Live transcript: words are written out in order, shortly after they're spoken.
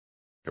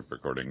backup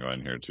recording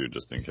going here too,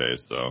 just in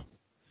case. So,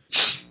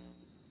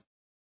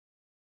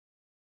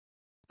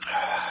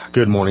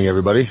 good morning,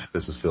 everybody.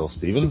 This is Phil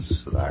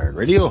Stevens with Iron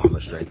Radio. I'm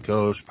a strength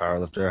coach,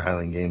 powerlifter,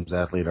 Highland Games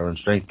athlete, Iron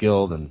Strength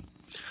Guild, and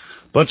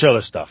a bunch of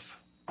other stuff.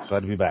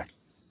 Glad to be back.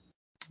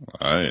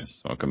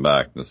 Nice. Welcome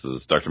back. This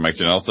is Dr. Mike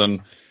J.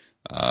 Nelson.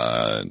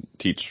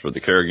 Teach for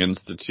the Carrick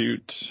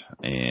Institute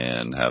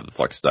and have the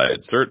Flex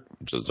Diet Cert,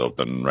 which is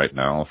open right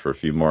now for a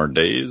few more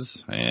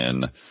days,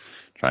 and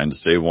trying to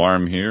stay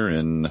warm here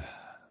in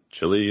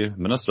chilly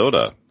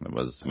Minnesota. It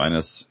was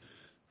minus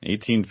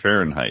 18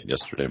 Fahrenheit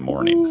yesterday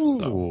morning.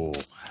 Ooh,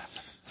 so.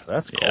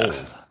 That's cold.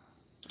 Yeah.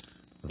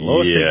 The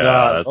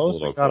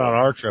lowest it got on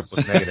our trip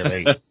was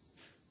 -8.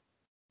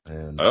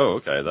 And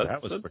okay.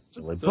 That was pretty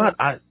chilly.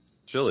 But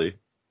chilly.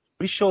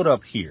 We showed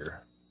up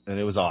here, and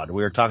it was odd.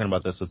 We were talking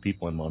about this with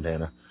people in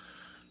Montana,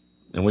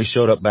 and we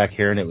showed up back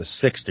here, and it was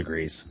 6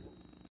 degrees.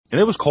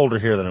 And it was colder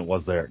here than it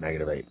was there at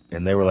 -8.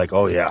 And they were like,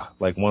 oh, yeah.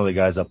 Like, one of the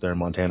guys up there in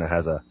Montana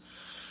has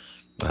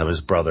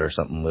his brother or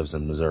something lives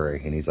in Missouri,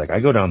 and he's like,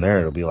 I go down there,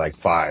 it'll be like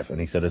 5. And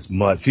he said it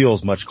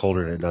feels much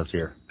colder than it does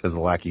here because of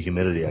the lack of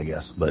humidity, I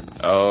guess. But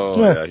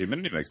yeah,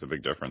 humidity makes a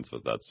big difference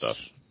with that stuff.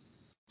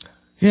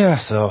 Yeah,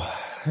 so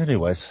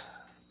anyways,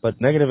 but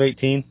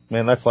 -18,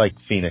 man, that's like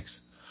Phoenix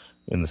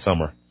in the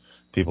summer.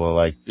 People are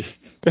like,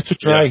 it's a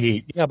dry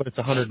heat. Yeah, but it's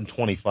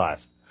 125.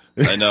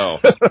 I know.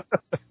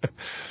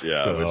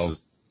 Yeah,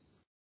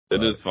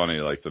 it is funny,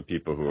 like the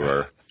people who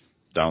are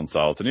down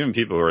south, and even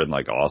people who are in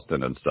like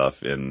Austin and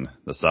stuff in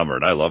the summer.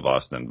 And I love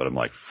Austin, but I'm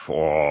like,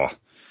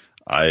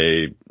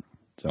 I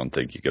don't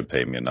think you could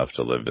pay me enough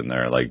to live in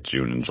there like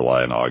June and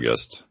July and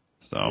August.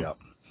 So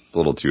It's a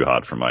little too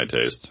hot for my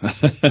taste.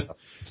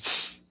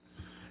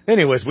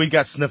 Anyways, we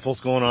got sniffles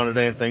going on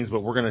today and things,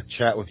 but we're going to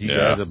chat with you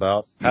guys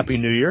about Happy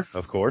New Year,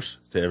 of course,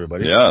 to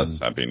everybody. Yes,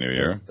 Happy New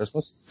Year.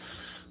 Christmas.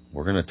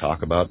 We're going to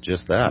talk about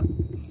just that.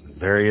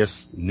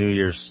 Various New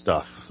Year's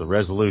stuff, the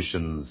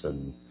resolutions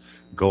and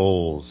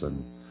goals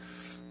and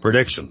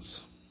predictions.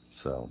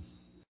 So,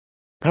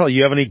 hell,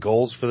 you have any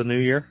goals for the new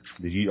year?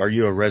 Are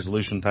you a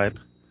resolution type?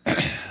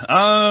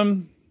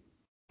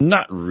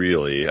 Not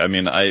really. I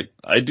mean,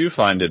 I do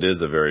find it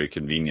is a very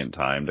convenient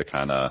time to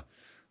kind of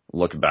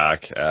look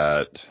back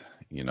at,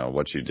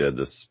 what you did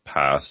this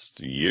past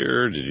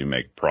year. Did you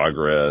make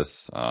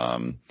progress? So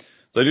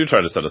I do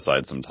try to set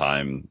aside some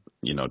time,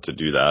 to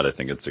do that. I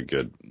think it's a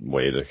good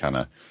way to kind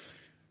of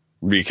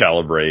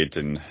recalibrate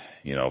and,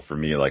 for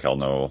me, like I'll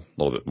know a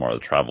little bit more of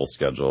the travel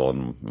schedule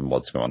and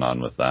what's going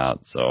on with that.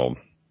 So,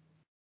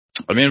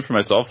 I mean, for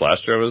myself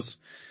last year,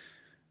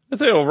 I'd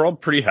say overall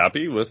pretty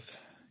happy with,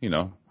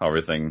 how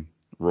everything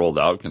rolled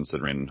out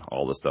considering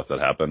all the stuff that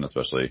happened,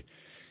 especially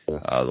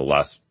the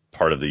last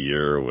part of the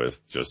year with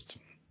just,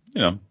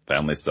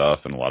 family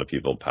stuff, and a lot of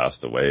people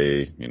passed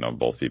away,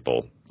 both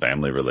people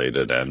family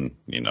related and,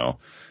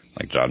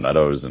 like John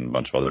Meadows and a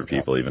bunch of other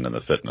people, even in the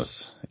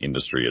fitness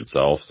industry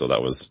itself. So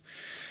that was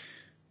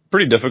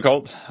pretty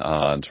difficult,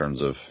 in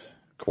terms of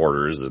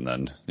quarters and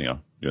then,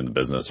 doing the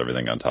business,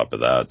 everything on top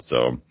of that.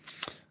 So,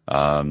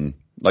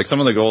 like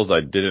some of the goals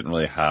I didn't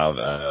really have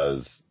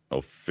as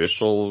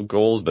official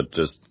goals, but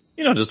just,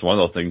 just one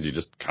of those things you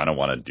just kind of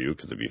want to do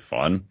because it'd be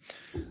fun.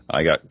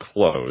 I got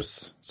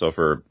close. So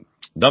for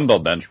dumbbell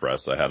bench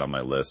press, I had on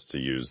my list to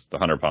use the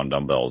 100-pound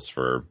dumbbells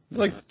for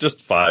like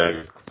just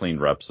 5 clean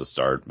reps to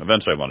start.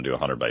 Eventually I want to do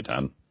 100 by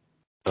 10.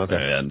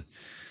 Okay. And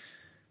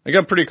I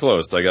got pretty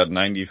close. I got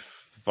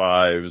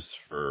 95s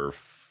for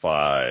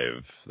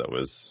 5. That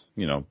was,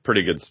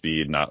 pretty good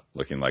speed, not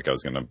looking like I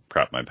was going to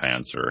crap my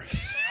pants or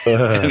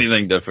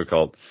anything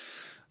difficult.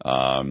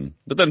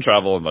 But then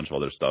travel and a bunch of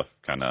other stuff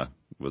kind of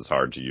was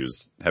hard to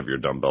use heavier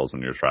dumbbells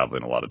when you're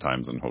traveling a lot of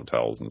times in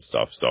hotels and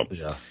stuff. So,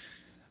 so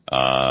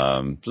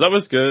that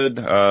was good.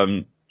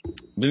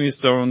 Denise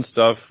Stone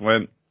stuff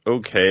went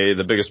okay.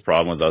 The biggest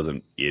problem was I was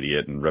an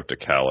idiot and ripped a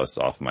callus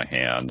off my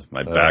hand,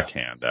 my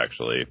backhand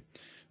actually,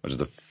 which is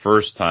the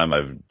first time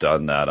I've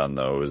done that on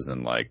those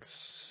in like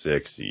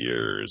 6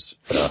 years.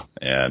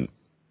 And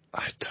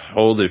I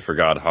totally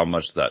forgot how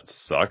much that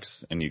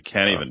sucks, and you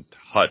can't even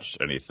touch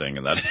anything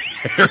in that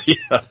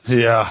area.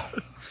 Yeah.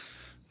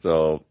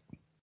 So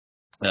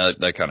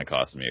that kind of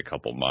cost me a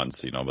couple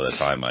months, by the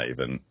time I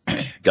even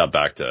got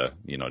back to,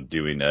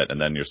 doing it. And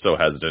then you're so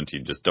hesitant,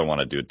 you just don't want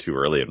to do it too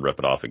early and rip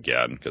it off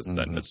again because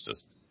then it's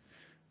just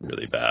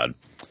really bad.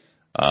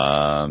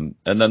 And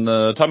then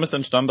the Thomas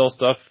Inch dumbbell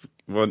stuff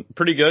went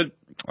pretty good.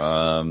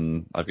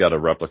 I've got a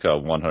replica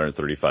of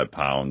 135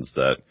 pounds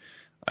that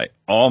I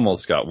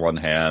almost got one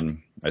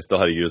hand. I still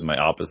had to use my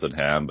opposite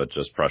hand, but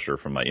just pressure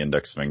from my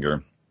index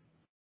finger.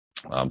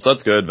 So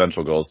that's good.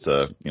 Eventual goal is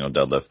to,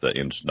 deadlift the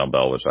inch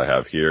dumbbell, which I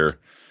have here.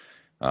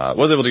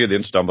 Was able to get the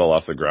inch dumbbell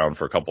off the ground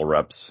for a couple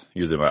reps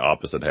using my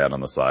opposite hand on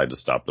the side to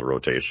stop the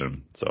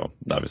rotation. So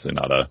obviously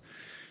not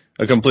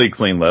a complete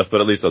clean lift, but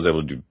at least I was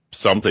able to do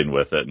something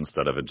with it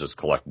instead of it just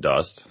collect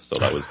dust. So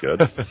that was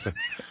good.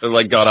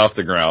 It got off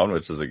the ground,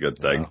 which is a good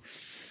thing.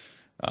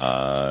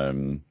 But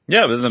then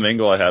the main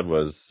goal I had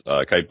was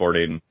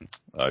kiteboarding.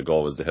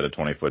 Goal was to hit a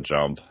 20-foot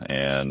jump,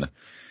 and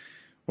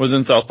Was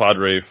in South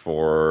Padre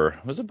for,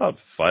 it was about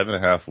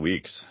 5.5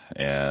 weeks.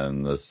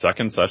 And the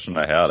second session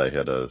I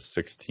hit a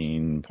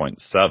 16.7.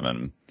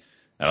 And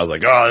I was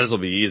like, oh, this will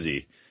be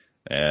easy.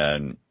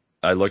 And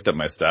I looked at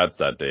my stats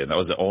that day, and that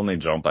was the only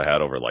jump I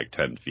had over like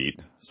 10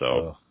 feet.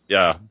 So,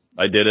 yeah,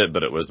 I did it,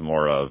 but it was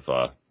more of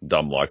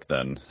dumb luck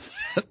than.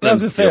 I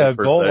was just saying, a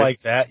goal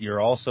like that, you're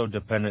also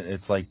dependent.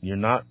 It's like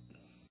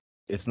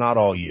it's not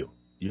all you.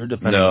 You're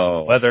dependent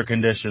on weather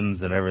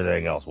conditions and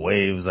everything else,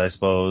 waves, I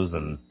suppose,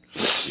 and.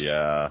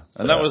 Yeah,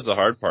 and that was the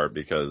hard part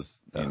because,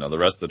 the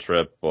rest of the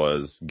trip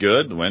was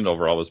good. The wind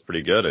overall was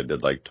pretty good. I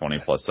did like 20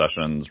 plus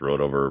sessions,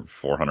 rode over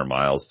 400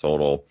 miles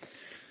total.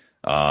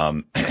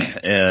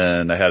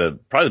 And I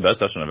had probably the best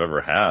session I've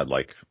ever had,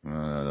 like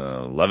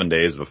 11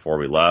 days before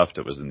we left.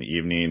 It was in the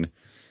evening,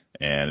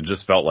 and it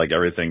just felt like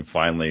everything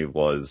finally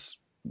was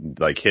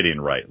like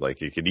hitting right.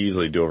 Like you could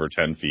easily do over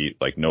 10 feet,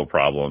 like no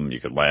problem. You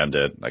could land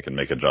it. I could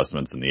make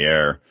adjustments in the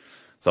air.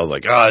 So I was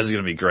like, oh, this is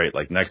going to be great.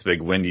 Like next big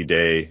windy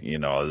day,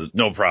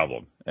 no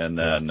problem. And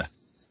then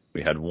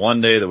we had one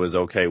day that was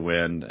okay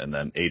wind, and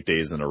then 8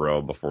 days in a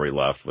row before we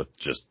left with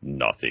just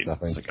nothing.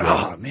 It's like,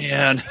 oh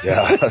man.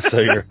 Yeah.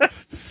 So yeah.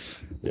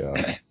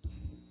 Yeah.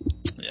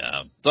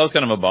 So that was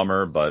kind of a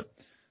bummer, but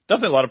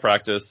definitely a lot of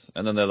practice.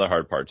 And then the other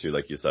hard part too,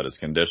 like you said, is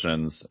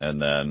conditions.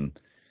 And then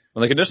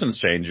when the conditions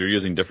change, you're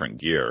using different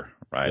gear,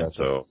 right?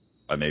 So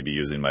I may be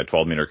using my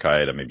 12-meter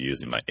kite. I may be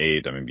using my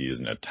 8. I may be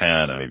using a 10.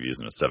 I may be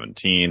using a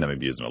 17. I may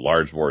be using a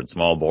large board,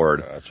 small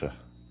board. Gotcha.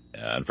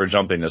 And for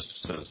jumping,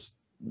 there's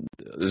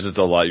just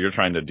a lot. You're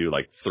trying to do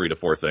like 3 to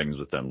 4 things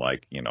within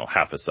like,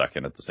 half a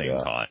second at the same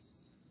time.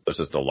 There's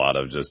just a lot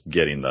of just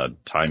getting the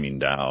timing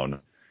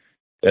down.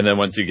 And then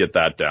once you get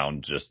that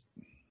down, just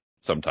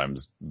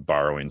sometimes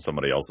borrowing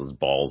somebody else's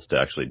balls to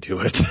actually do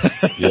it.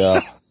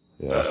 Yeah.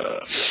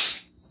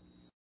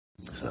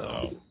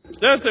 So,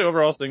 yeah, I'd say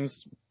overall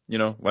things,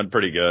 went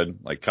pretty good.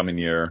 Like coming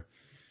year,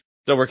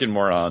 still working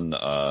more on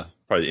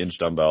probably the inch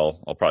dumbbell.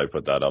 I'll probably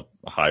put that up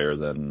higher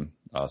than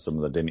some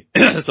of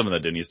the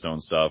Denny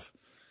Stone stuff.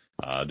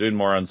 Doing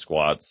more on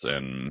squats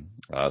and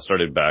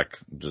started back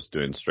just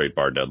doing straight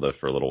bar deadlift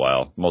for a little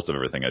while. Most of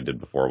everything I did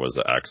before was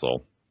the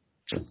axle.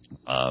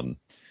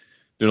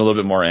 Doing a little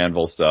bit more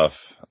anvil stuff.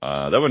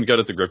 That went good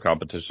at the grip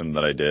competition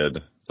that I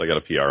did. So I got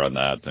a PR on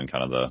that and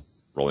kind of the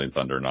Rolling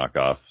Thunder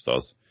knockoff. So I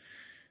was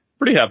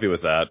pretty happy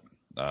with that.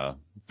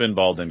 Fin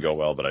ball didn't go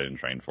well, but I didn't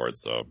train for it,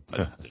 so I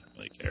didn't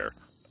really care.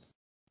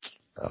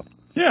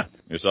 Yeah.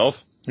 Yourself?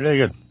 Yeah,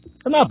 good.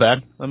 Not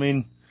bad. I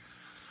mean,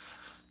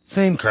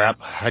 same crap.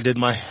 I did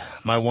my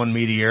one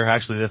meet a year.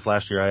 Actually, this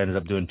last year I ended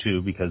up doing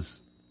 2 because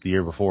the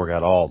year before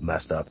got all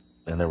messed up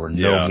and there were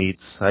no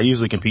meets. I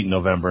usually compete in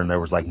November and there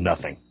was like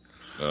nothing.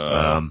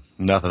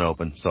 Nothing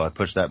open. So I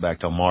pushed that back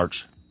till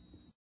March.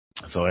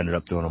 So I ended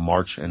up doing a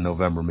March and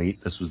November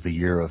meet. This was the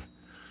year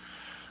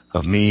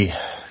of me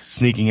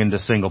sneaking into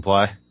single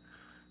ply.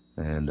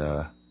 And,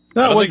 no,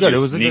 it was good. It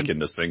was sneak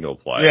into single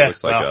ply. Yeah, it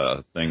looks like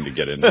a thing to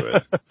get into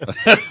it.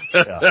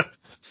 Yeah.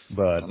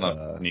 But, I'm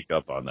not sneak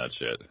up on that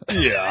shit.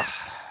 Yeah.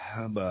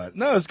 But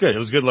no, it was good. It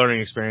was a good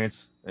learning experience.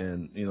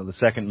 And, the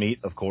second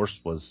meet, of course,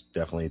 was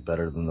definitely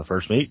better than the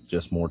first meet.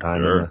 Just more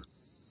time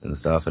in the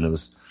stuff. And it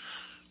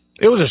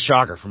was a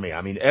shocker for me.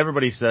 I mean,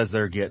 everybody says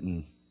they're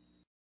getting,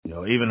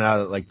 even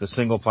out of like the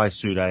single ply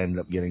suit I ended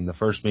up getting the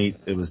first meet,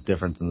 it was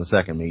different than the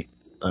second meet.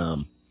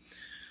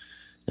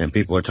 And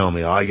people are telling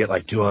me, I get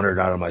like 200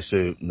 out of my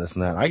suit and this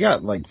and that. I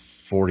got like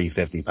 40,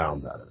 50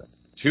 pounds out of it.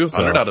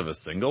 200 out of a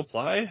single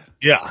ply?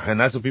 Yeah. And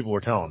that's what people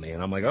were telling me.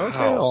 And I'm like, okay,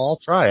 well, I'll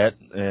try it.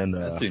 And,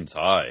 that seems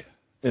high.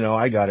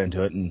 I got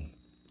into it and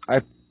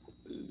I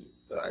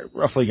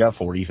roughly got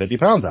 40, 50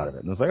 pounds out of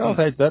it. And I was like,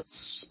 okay,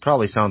 that's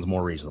probably sounds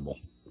more reasonable.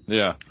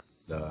 Yeah.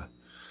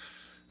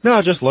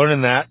 No, just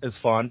learning that is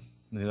fun.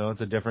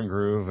 It's a different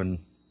groove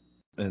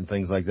and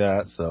things like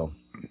that. So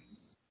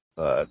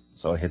I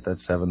hit that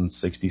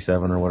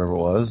 767 or whatever it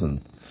was,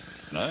 and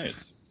nice.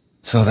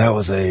 So that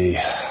was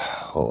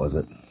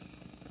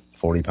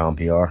 40-pound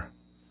PR.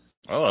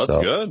 Oh,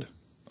 that's good.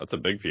 That's a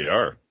big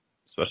PR,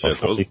 especially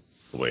at those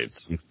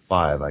weights.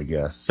 5, I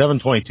guess.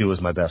 722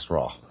 was my best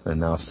raw, and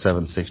now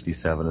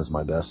 767 is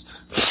my best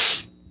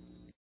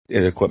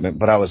in equipment.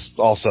 But I was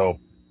also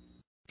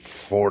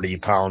 40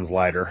 pounds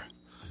lighter.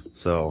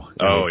 So.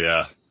 Oh,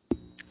 yeah.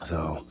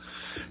 So,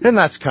 and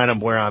that's kind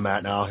of where I'm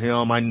at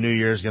now. My New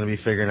Year's going to be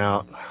figuring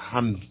out.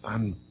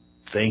 I'm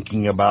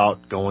thinking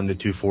about going to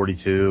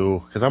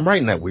 242 because I'm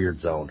right in that weird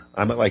zone.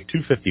 I'm at like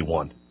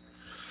 251.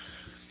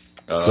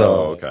 Oh, so,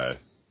 okay.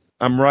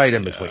 I'm right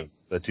in between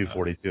the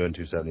 242 and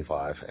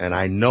 275, and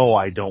I know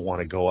I don't want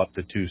to go up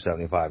to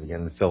 275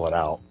 again and fill it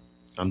out.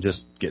 I'm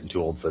just getting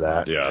too old for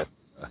that. Yeah.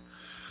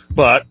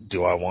 But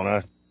do I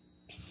want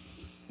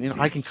to?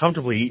 I can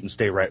comfortably eat and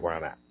stay right where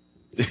I'm at.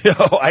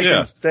 I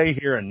can stay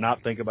here and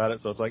not think about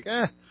it. So it's like,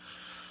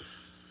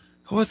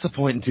 what's the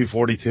point in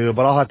 242?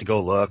 But I'll have to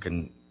go look.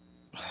 And,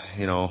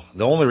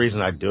 the only reason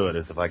I'd do it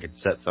is if I could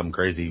set some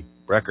crazy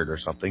record or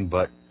something.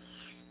 But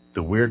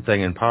the weird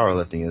thing in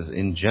powerlifting is,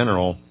 in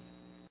general,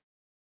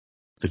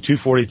 the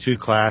 242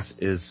 class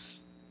is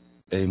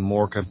a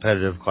more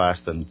competitive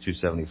class than the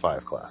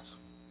 275 class.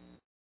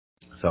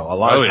 So a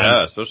lot of times,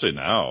 yeah, especially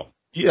now.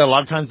 Yeah, a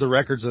lot of times the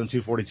records on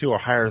 242 are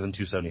higher than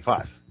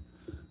 275.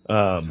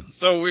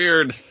 So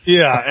weird.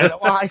 Yeah, and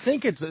well, I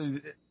think it's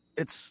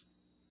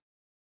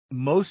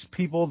most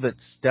people that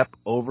step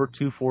over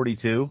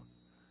 242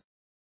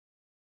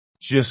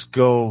 just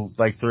go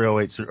like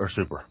 308 or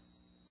super.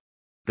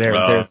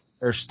 They're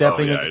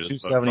stepping into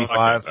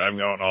 275. I'm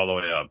going all the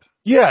way up.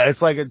 Yeah,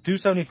 it's like a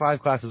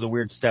 275 class is a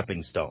weird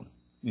stepping stone.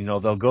 You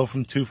know, they'll go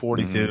from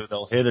 242,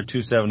 they'll hit a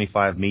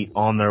 275 meet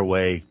on their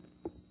way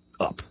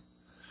up.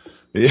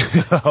 You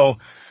know,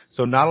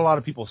 so not a lot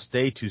of people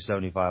stay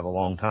 275 a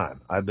long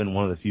time. I've been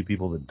one of the few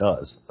people that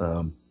does.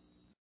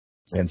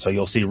 And so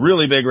you'll see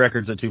really big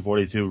records at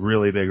 242,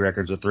 really big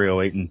records at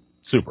 308 and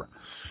super.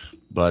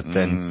 But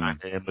then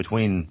in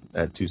between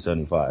at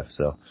 275.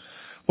 So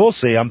we'll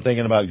see. I'm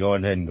thinking about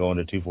going ahead and going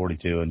to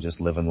 242 and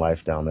just living life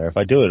down there. If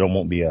I do it, it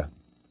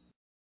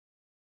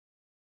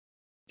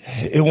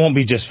won't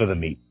be just for the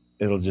meet.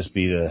 It'll just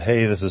be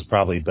hey, this is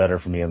probably better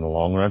for me in the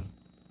long run.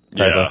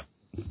 Yeah.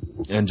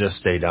 And just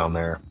stay down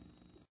there.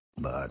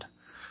 But,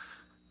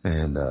 so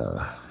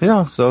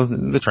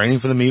the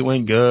training for the meet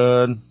went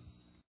good.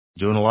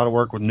 Doing a lot of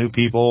work with new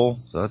people,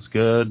 so that's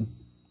good.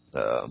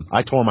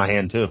 I tore my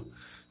hand too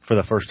for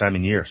the first time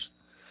in years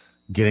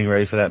getting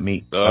ready for that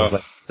meet. I was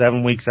like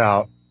 7 weeks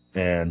out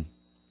and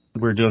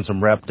we were doing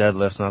some rep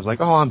deadlifts and I was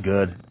like, oh, I'm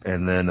good.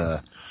 And then,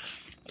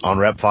 on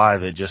rep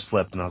 5, it just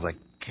slipped and I was like,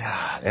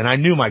 God, and I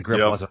knew my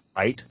grip wasn't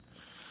right.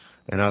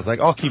 And I was like,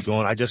 I'll keep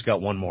going. I just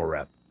got one more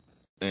rep.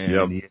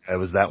 And it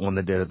was that one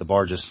that did it. The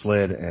bar just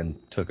slid and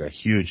took a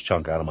huge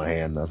chunk out of my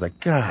hand. And I was like,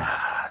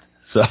 God.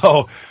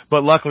 So,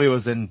 but luckily it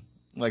was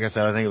like I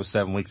said, I think it was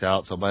 7 weeks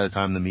out. So by the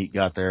time the meet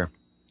got there,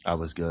 I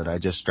was good. I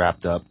just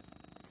strapped up.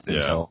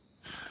 And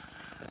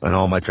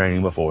all my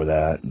training before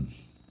that. And,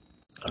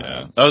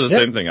 that was the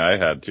same thing I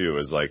had too. It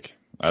was like,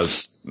 I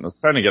was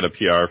trying to get a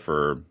PR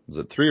for, was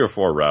it 3 or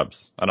 4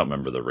 reps? I don't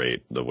remember the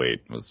rate. The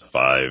weight was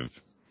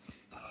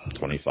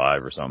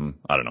 525 or something.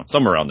 I don't know.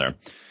 Somewhere around there.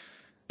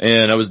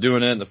 And I was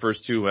doing it and the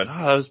first 2 went,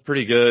 that was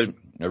pretty good.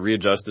 I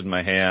readjusted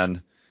my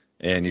hand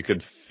and you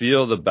could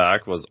feel the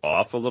back was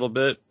off a little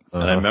bit.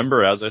 And I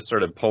remember as I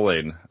started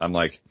pulling, I'm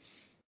like,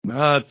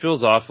 it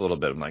feels off a little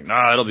bit. I'm like,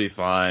 it'll be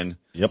fine.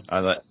 Yep.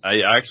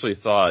 I actually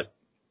thought,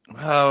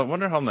 I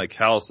wonder how my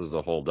calluses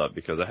will hold up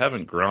because I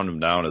haven't ground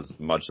them down as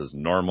much as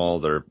normal.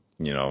 They're,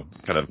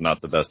 kind of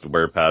not the best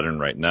wear pattern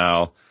right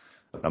now.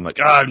 I'm like,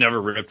 I've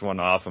never ripped one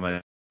off on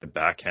my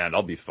backhand.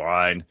 I'll be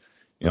fine.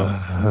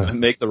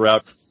 Make the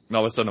rep. And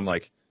all of a sudden I'm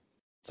like,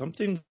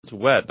 something's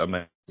wet on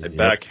my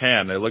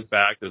backhand. I look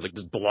back, there's like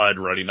this blood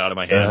running out of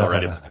my hand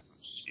already.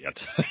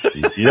 Shit.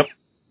 Yep.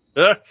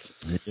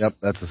 Yep,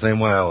 that's the same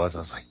way I was. I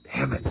was like,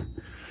 damn it.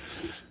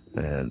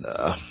 And,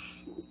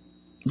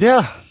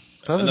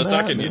 And the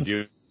second you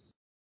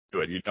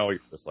do it, you're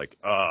just like,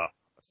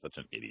 such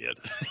an idiot.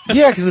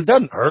 Yeah, because it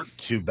doesn't hurt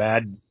too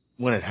bad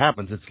when it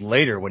happens. It's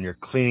later when you're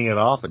cleaning it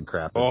off and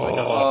crap.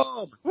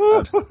 It's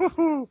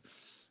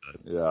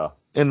yeah.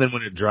 And then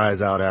when it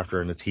dries out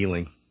after and it's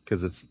healing,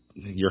 because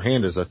your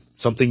hand is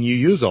something you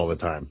use all the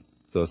time.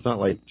 So it's not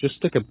like just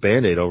stick a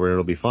Band-Aid over it,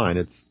 it'll be fine.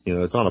 It's,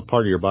 it's on a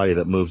part of your body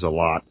that moves a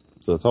lot.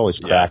 So it's always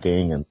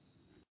cracking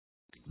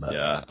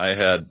I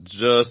had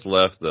just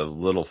left the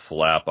little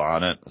flap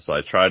on it. So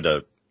I tried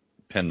to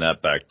pin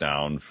that back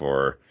down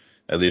for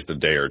at least a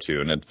day or two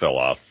and it fell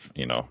off,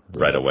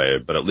 right away.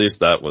 But at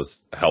least that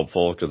was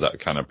helpful because that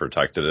kind of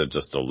protected it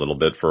just a little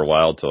bit for a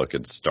while till it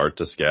could start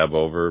to scab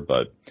over.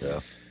 But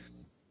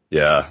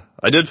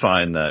I did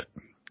find that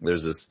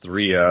there's this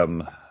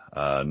 3M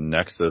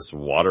Nexus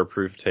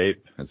waterproof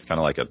tape. It's kind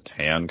of like a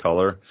tan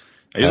color.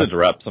 I use it to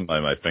wrap some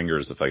of my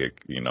fingers if I get,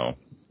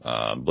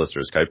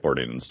 blisters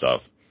kiteboarding and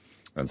stuff.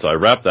 And so I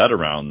wrap that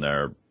around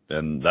there.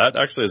 And that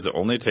actually is the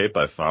only tape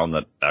I found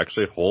that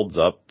actually holds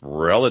up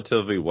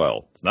relatively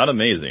well. It's not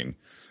amazing,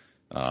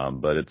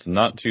 but it's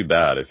not too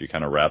bad if you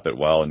kind of wrap it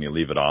well and you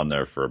leave it on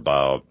there for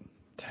about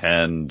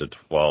 10 to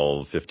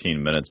 12,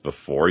 15 minutes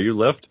before you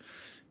lift.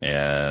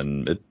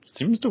 And it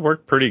seems to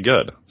work pretty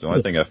good. It's the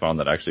only thing I found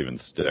that actually even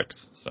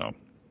sticks. So.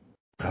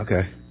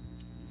 Okay.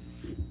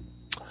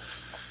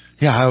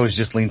 Yeah, I always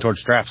just lean towards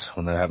straps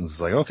when that happens. It's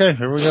like, okay,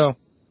 here we go.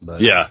 But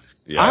yeah.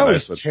 I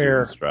always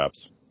tear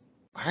straps.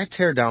 I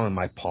tear down in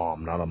my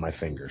palm, not on my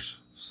fingers.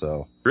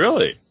 So.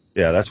 Really?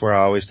 Yeah, that's where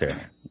I always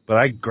tear. But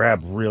I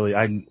grab really,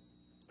 I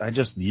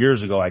just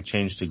years ago I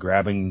changed to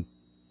grabbing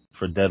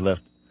for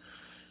deadlift.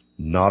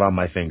 Not on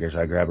my fingers.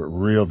 I grab it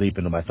real deep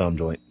into my thumb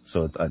joint,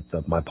 so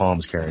my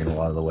palm's carrying a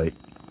lot of the weight.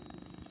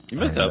 You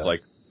must have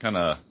kind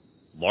of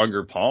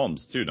longer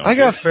palms too, don't you? I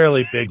got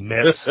fairly big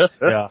mitts.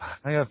 Yeah,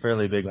 I got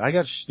fairly big. I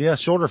got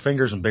shorter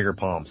fingers and bigger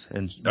palms,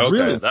 and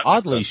really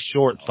oddly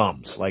short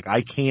thumbs. Like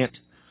I can't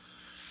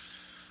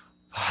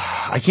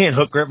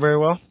hook grip very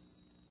well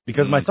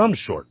because my thumb's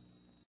short.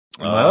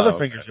 My other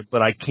fingers,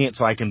 but I can't.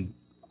 So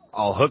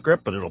I'll hook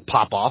grip, but it'll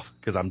pop off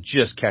because I'm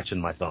just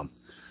catching my thumb.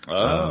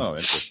 Oh,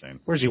 interesting.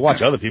 Whereas you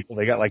watch other people,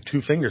 they got like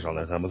 2 fingers on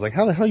their thumb. I was like,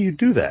 how the hell you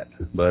do that?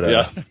 But,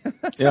 Yeah.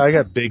 yeah, I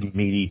got big,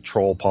 meaty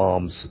troll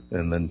palms,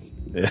 and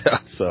then, yeah,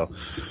 so.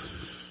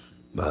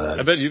 But,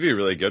 I bet you'd be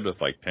really good with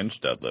like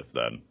pinch deadlift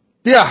then.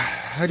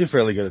 yeah, I do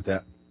fairly good at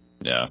that.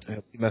 Yeah. I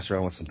mess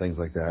around with some things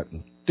like that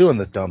and doing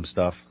the dumb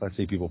stuff. I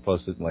see people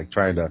post it like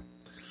trying to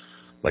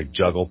like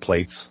juggle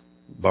plates,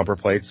 bumper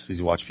plates.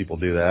 You watch people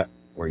do that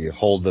where you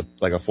hold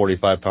like a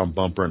 45-pound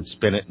bumper and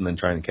spin it and then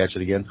try and catch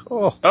it again.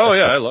 Oh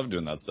yeah, I love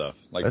doing that stuff.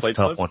 Like that's plate a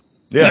tough flips. one.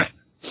 Yeah.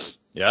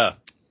 Yeah.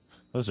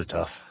 Those are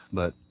tough,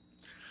 but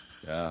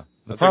Yeah.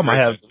 the That's problem I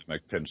have,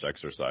 like pinch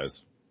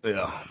exercise.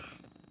 yeah,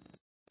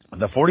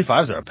 the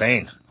 45s are a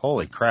pain.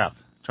 Holy crap.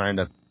 Trying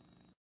to,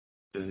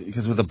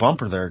 because with the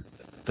bumper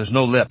there's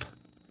no lip.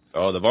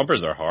 Oh, the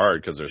bumpers are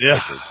hard because they're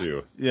thicker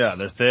too. Yeah,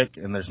 they're thick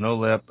and there's no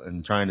lip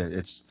and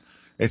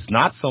it's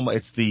not so much,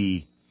 it's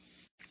the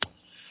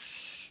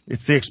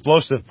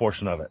explosive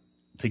portion of it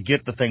to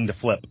get the thing to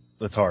flip.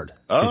 That's hard.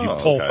 Because you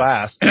pull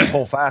fast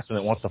and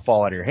it wants to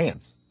fall out of your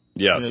hands.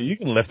 Yes. You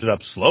can lift it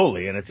up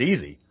slowly and it's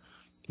easy.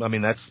 I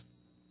mean, that's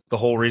the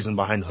whole reason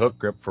behind hook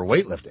grip for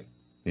weightlifting,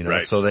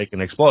 right. So they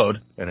can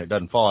explode and it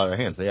doesn't fall out of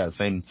their hands. So yeah,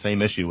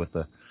 same issue with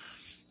the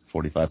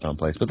 45-pound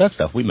plates. But that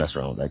stuff, we mess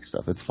around with that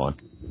stuff. It's fun.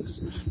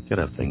 Just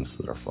gotta have things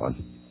that are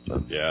fun.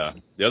 Yeah.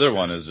 The other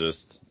one is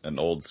just an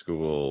old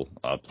school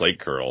plate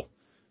curl,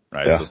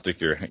 right? Yeah. So stick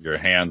your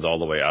hands all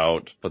the way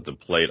out, put the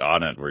plate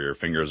on it where your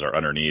fingers are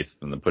underneath,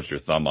 and then put your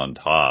thumb on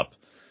top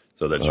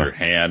so that your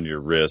hand,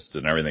 your wrist,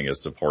 and everything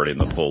is supporting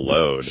the full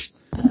load,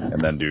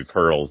 and then do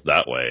curls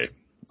that way.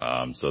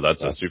 So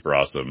that's a super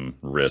awesome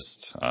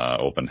wrist,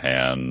 open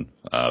hand,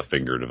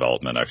 finger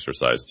development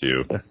exercise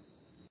too.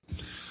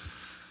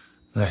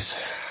 Nice.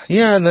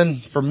 Yeah, and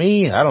then for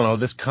me, I don't know,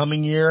 this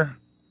coming year,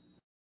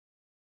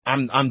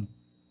 I'm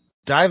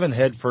diving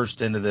headfirst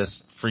into this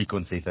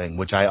frequency thing,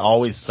 which I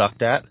always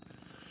sucked at.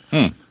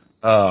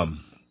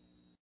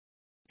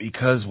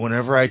 Because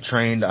whenever I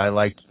trained, I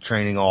liked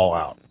training all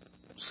out.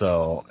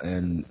 So,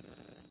 and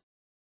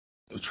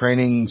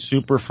training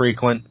super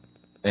frequent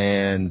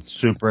and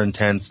super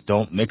intense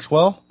don't mix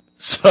well.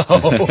 So,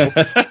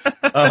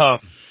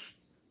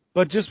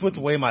 but just with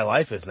the way my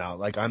life is now,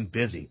 like I'm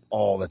busy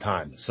all the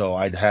time. So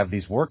I'd have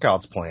these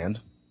workouts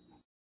planned.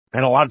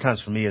 And a lot of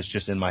times for me, it's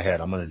just in my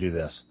head. I'm going to do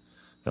this.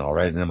 And I'll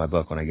write it in my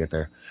book when I get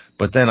there.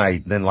 But then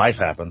life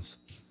happens.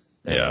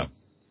 Yeah.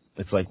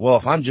 It's like, well,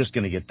 if I'm just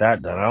going to get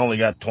that done, I only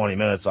got 20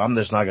 minutes. I'm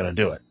just not going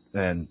to do it.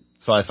 And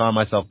so I found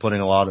myself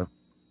putting a lot of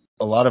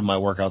my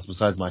workouts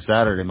besides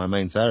my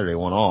main Saturday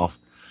one off.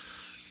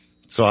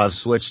 So I've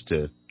switched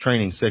to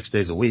training 6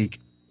 days a week.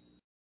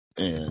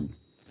 And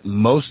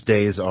most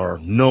days are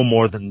no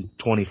more than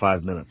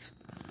 25 minutes.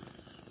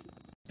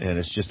 And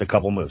it's just a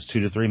couple moves, 2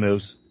 to 3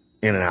 moves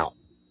in and out.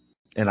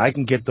 And I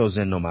can get those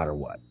in no matter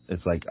what.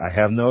 It's like I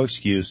have no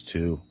excuse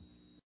to,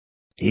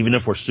 even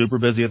if we're super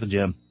busy at the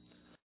gym,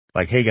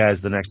 like, hey guys,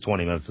 the next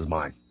 20 minutes is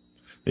mine.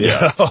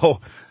 Yeah.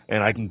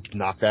 And I can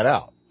knock that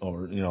out.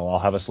 Or, I'll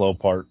have a slow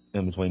part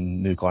in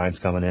between new clients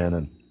coming in.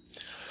 And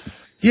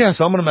yeah,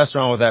 so I'm going to mess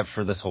around with that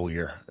for this whole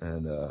year.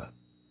 And,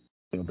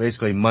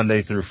 basically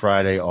Monday through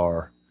Friday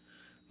are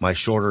my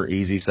shorter,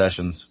 easy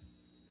sessions.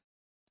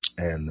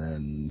 And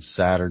then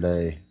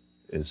Saturday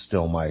is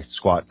still my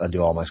squat. I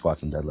do all my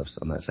squats and deadlifts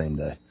on that same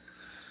day.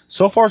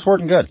 So far it's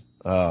working good.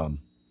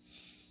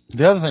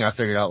 The other thing I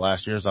figured out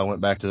last year is I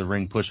went back to the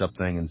ring push-up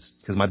thing, and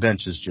because my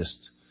bench is just,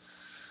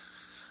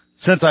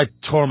 since I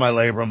tore my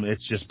labrum,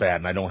 it's just bad,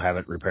 and I don't have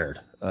it repaired.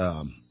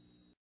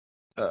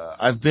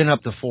 I've been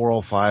up to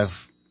 405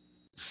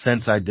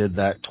 since I did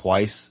that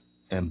twice,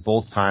 and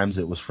both times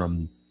it was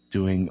from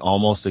doing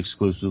almost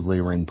exclusively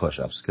ring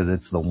push-ups, because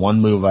it's the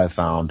one move I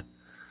found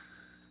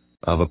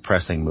of a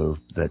pressing move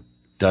that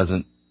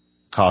doesn't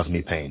cause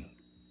me pain.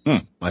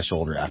 My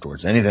shoulder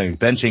afterwards. Anything,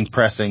 benching,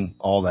 pressing,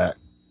 all that.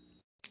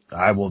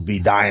 I will be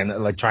dying,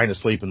 like trying to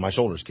sleep and my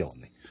shoulder's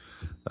killing me.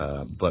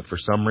 But for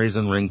some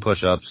reason, ring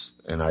push-ups,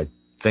 and I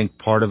think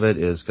part of it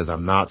is because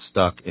I'm not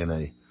stuck in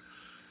a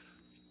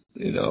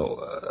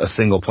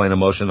single plane of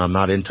motion. I'm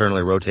not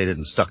internally rotated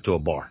and stuck to a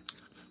bar.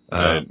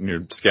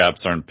 Your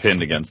scaps aren't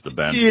pinned against the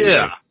bench.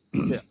 Yeah.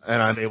 Yeah.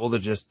 And I'm able to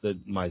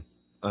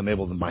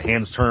my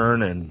hands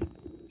turn and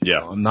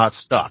I'm not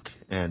stuck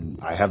and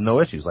I have no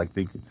issues. Like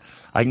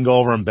I can go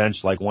over and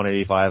bench like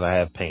 185. I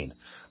have pain.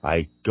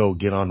 I go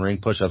get on ring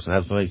push-ups and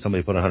have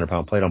somebody put a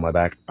 100-pound plate on my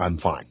back. I'm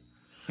fine.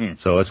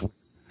 So I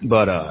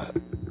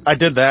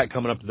did that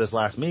coming up to this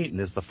last meet, and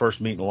it's the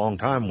first meet in a long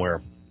time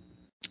where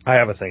I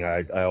have a thing.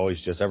 I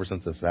always just, ever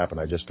since this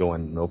happened, I just go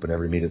in and open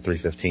every meet at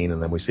 3:15,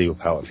 and then we see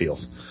how it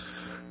feels.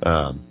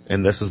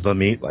 And this is the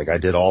meet. Like I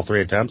did all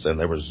 3 attempts, and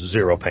there was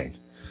zero pain.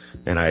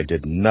 And I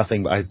did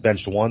nothing. I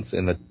benched once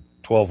in the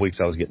 12 weeks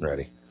I was getting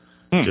ready,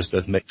 just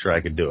to make sure I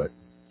could do it.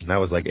 And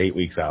that was like 8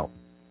 weeks out.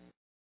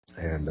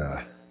 And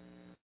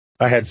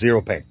I had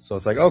zero pain. So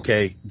it's like,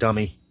 okay,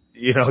 dummy,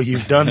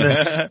 you've done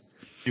this.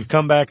 You've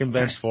come back and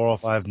benched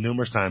 405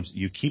 numerous times.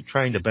 You keep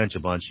trying to bench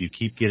a bunch. You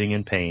keep getting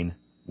in pain.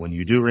 When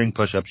you do ring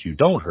push-ups, you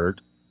don't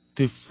hurt.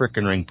 242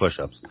 frickin' ring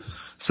push-ups.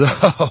 So,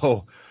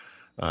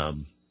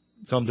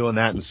 so I'm doing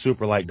that in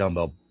super light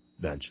dumbbell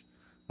bench,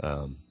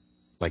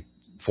 like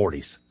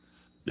 40s.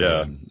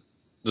 Yeah.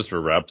 Just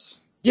for reps.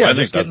 Yeah. I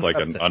think that's like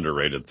an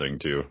underrated thing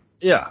too.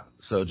 Yeah.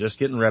 So just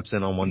getting reps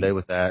in on one day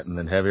with that, and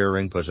then heavier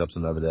ring push-ups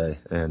another day,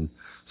 and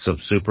some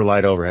super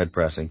light overhead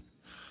pressing.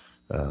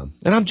 And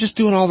I'm just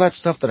doing all that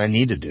stuff that I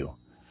need to do.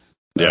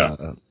 Yeah.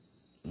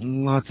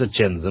 Lots of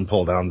chins and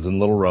pull downs and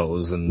little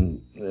rows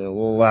and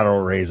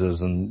lateral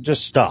raises and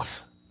just stuff.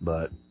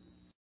 But,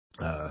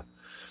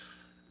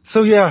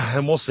 so yeah,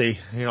 and we'll see.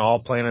 You know, I'll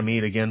plan to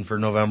meet again for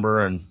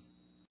November and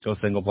go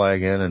single ply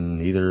again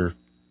and either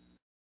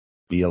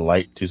be a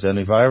light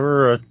 275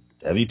 or a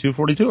heavy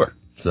 242er.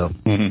 So,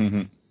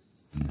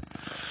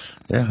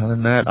 yeah, other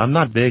than that, I'm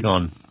not big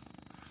on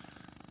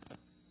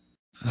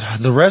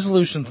the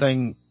resolution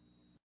thing.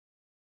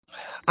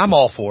 I'm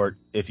all for it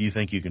if you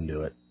think you can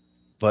do it.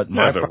 But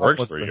if it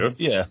works for you.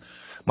 Yeah.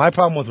 My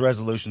problem with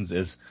resolutions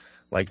is,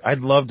 like, I'd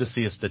love to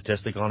see a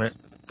statistic on it,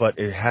 but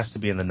it has to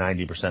be in the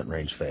 90%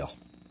 range fail.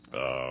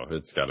 Oh,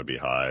 it's got to be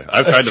high.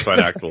 I've tried to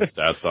find actual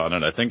stats on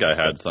it. I think I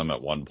had some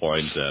at one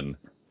point, and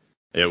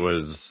it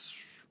was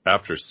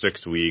after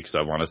 6 weeks,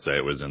 I want to say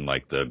it was in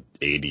like the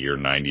 80 or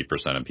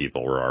 90% of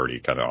people were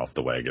already kind of off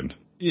the wagon.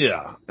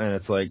 Yeah. And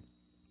it's like,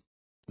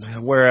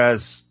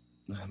 whereas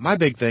my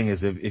big thing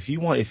is if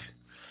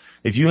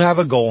you have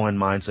a goal in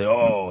mind, say,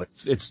 oh,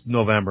 it's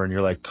November, and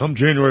you're like, come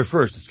January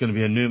 1st, it's going to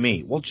be a new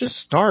me. Well, just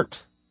start.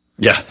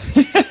 Yeah.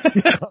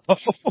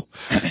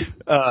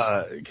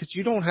 Because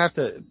you don't have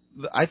to.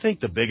 I think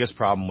the biggest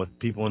problem with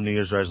people in New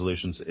Year's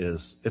resolutions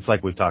is, it's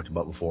like we've talked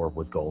about before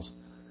with goals.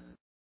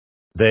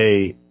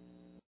 They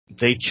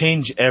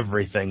change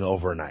everything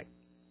overnight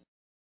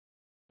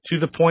to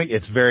the point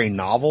it's very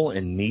novel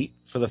and neat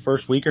for the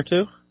first week or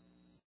two.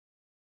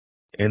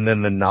 And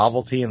then the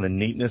novelty and the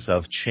neatness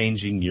of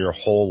changing your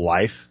whole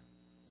life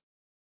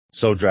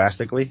so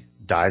drastically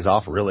dies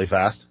off really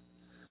fast.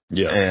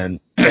 Yeah. And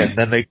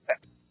then they,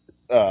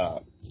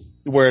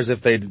 whereas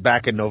if they'd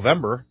back in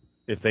November,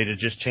 if they'd have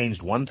just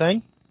changed one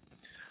thing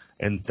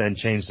and then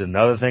changed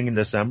another thing in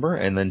December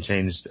and then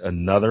changed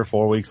another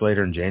 4 weeks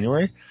later in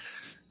January,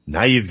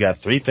 now you've got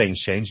 3 things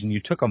changed and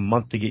you took a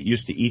month to get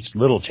used to each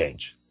little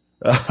change.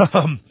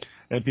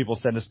 And people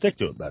tend to stick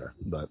to it better,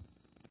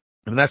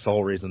 and that's the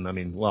whole reason. I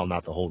mean, well,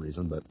 not the whole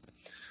reason, but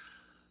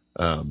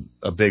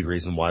a big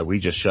reason why we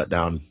just shut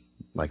down.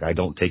 Like, I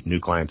don't take new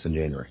clients in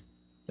January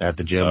at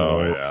the gym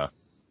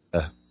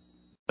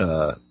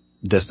or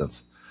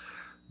distance,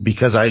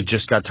 because I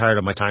just got tired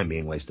of my time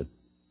being wasted.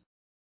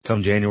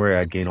 Come January,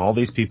 I'd gain all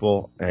these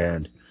people,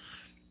 and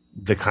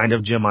the kind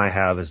of gym I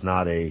have is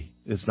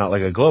it's not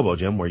like a Globo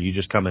gym where you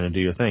just come in and do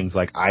your things.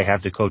 Like, I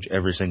have to coach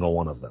every single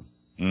one of them.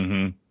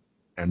 Mm-hmm.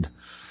 And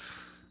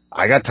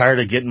I got tired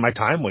of getting my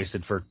time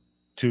wasted for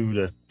 2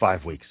 to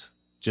 5 weeks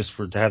just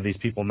to have these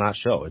people not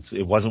show.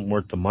 It wasn't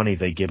worth the money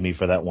they give me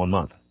for that 1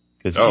 month.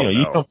 Because,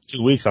 you come for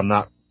 2 weeks, I'm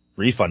not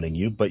refunding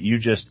you, but you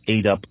just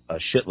ate up a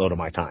shitload of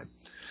my time.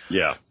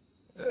 Yeah.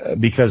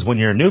 Because when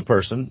you're a new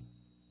person,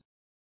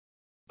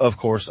 of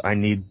course, they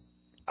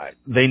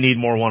need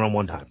more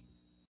one-on-one time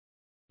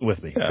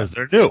with me because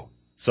they're new.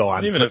 So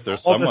even if they're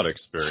somewhat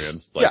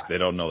experienced, like they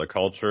don't know the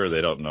culture, they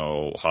don't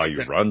know how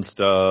you run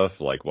stuff,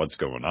 like what's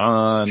going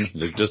on,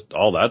 there's just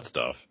all that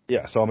stuff.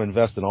 Yeah, so I'm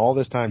investing all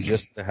this time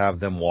just to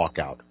have them walk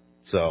out.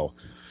 So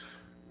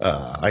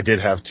I did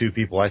have 2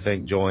 people, I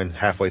think, join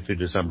halfway through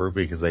December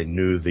because they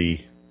knew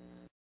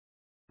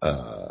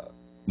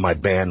my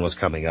ban was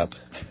coming up.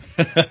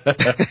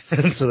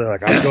 And so they're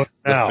like, I'm going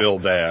now. The Phil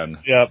ban.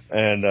 Yep,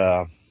 and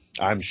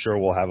I'm sure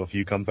we'll have a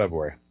few come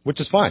February, which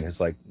is fine. It's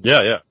like,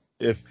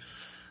 if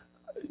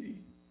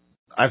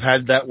I've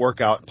had that work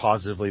out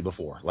positively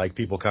before. Like,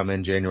 people come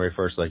in January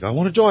 1st, like, I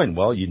want to join.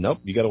 Well, you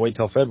got to wait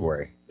till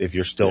February if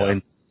you're still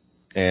in.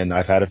 And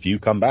I've had a few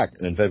come back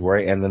in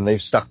February, and then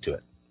they've stuck to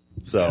it.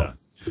 So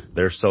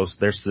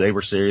they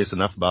were serious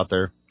enough about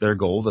their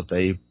goal that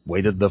they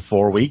waited the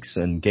 4 weeks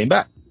and came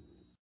back.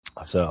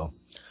 So,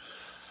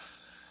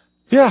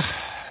 yeah.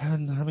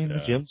 And I mean,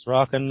 the gym's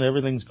rocking.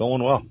 Everything's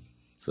going well.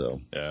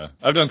 So, yeah,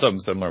 I've done something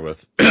similar with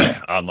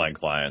online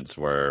clients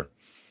where,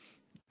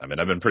 I mean,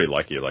 I've been pretty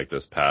lucky, like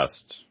this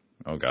past,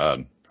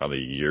 probably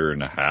a year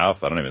and a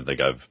half. I don't even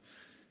think I've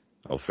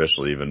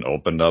officially even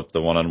opened up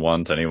the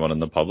one-on-one to anyone in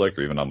the public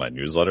or even on my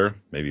newsletter,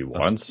 maybe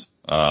once.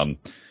 And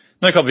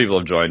a couple people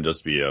have joined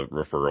just via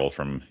referral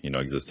from,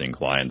 existing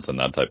clients and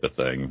that type of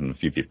thing. And a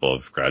few people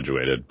have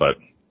graduated, but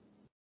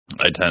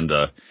I tend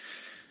to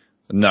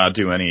not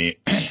do any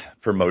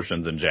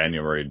promotions in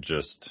January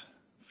just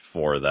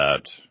for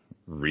that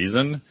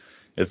reason.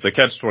 It's the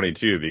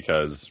catch-22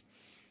 because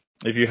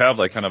if you have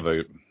like kind of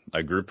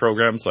a group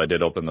program, so I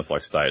did open the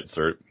Flex Diet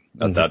Cert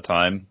at that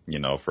time,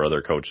 for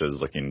other coaches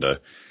looking to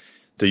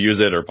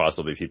use it or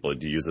possibly people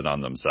to use it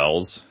on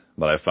themselves.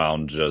 But I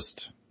found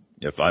just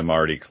if I'm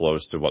already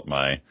close to what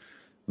my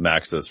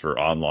max is for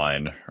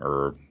online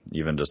or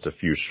even just a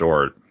few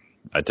short,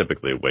 I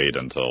typically wait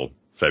until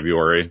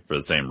February for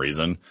the same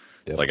reason.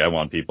 Yep. Like, I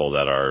want people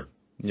that are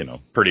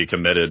pretty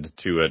committed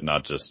to it,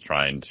 not just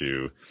trying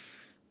to,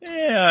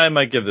 I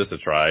might give this a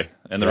try.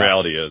 And the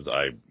reality is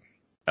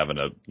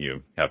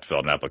you have to fill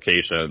out an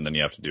application, then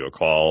you have to do a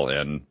call,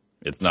 and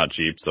it's not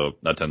cheap. So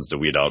that tends to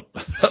weed out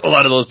a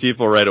lot of those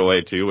people right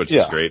away too, which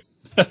is great.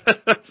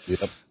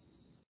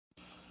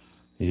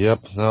 Yep.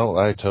 No,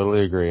 I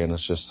totally agree. And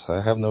it's just,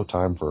 I have no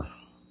time for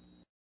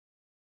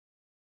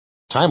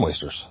time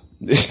wasters.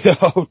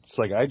 It's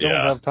like, I don't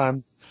have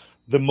time.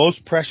 The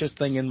most precious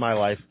thing in my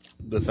life,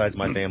 besides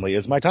my family,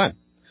 is my time.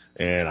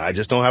 And I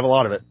just don't have a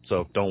lot of it,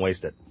 so don't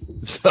waste it.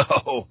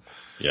 So.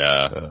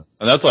 Yeah.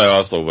 And that's why I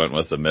also went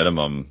with the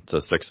minimum to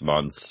 6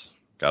 months.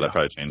 I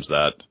probably changed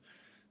that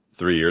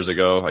 3 years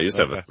ago. I used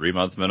to have a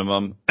 3-month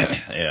minimum.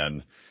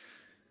 And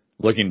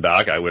looking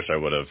back, I wish I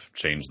would have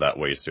changed that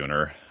way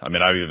sooner. I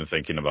mean, I'm even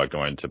thinking about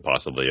going to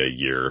possibly a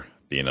year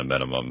being a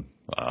minimum,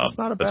 that's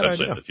not a bad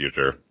potentially idea. in the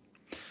future.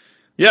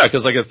 Yeah,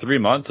 because like at 3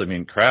 months, I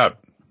mean, crap.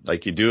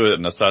 Like you do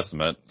an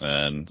assessment,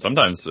 and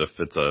sometimes if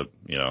it's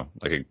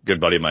like a good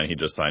buddy of mine, he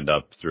just signed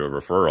up through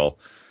a referral.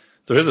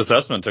 So his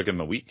assessment took him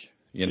a week,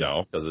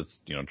 because it's,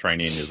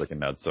 training. He's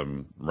looking at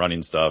some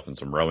running stuff and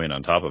some rowing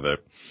on top of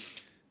it.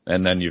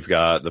 And then you've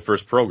got the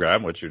first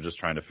program, which you're just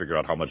trying to figure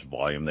out how much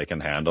volume they can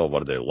handle.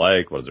 What do they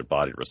like? What does their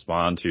body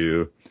respond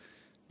to?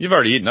 You've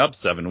already eaten up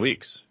 7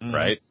 weeks,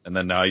 right? And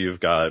then now you've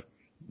got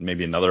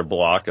maybe another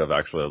block of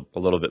actually a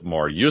little bit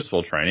more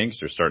useful training,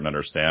 because you're starting to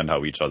understand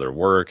how each other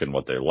work and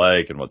what they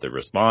like and what they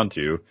respond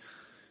to.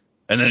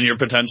 And then you're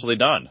potentially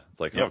done. It's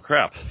like, oh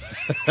crap.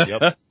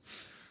 Yep.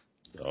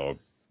 So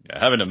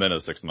having a minimum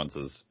of 6 months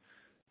is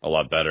a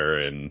lot better.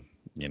 And,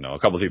 a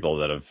couple of people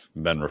that have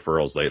been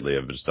referrals lately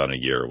have just done a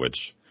year,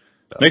 which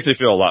makes me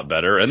feel a lot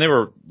better. And they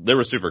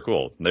were super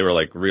cool. They were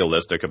like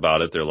realistic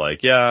about it. They're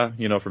like,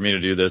 for me to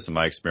do this in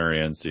my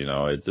experience,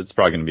 it's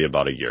probably going to be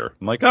about a year.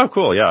 I'm like, oh,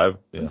 cool. Yeah.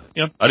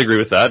 I'd agree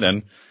with that.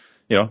 And,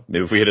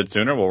 maybe if we hit it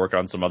sooner, we'll work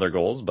on some other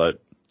goals.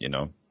 But,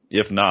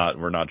 if not,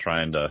 we're not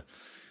trying to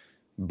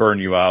burn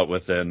you out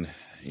within,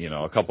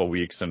 a couple of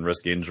weeks and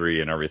risk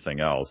injury and everything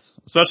else,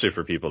 especially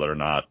for people that are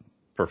not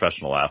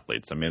professional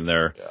athletes. I mean,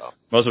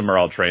 most of them are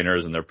all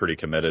trainers and they're pretty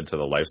committed to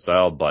the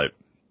lifestyle, but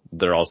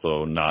they're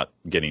also not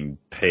getting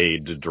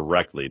paid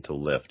directly to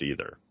lift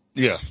either.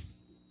 Yeah.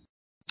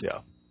 Yeah.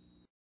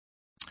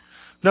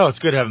 No, it's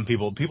good having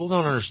people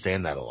don't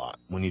understand that a lot.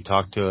 When you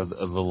talk to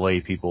the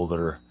lay people that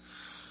are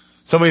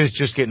somebody that's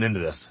just getting into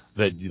this,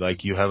 that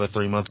like you have a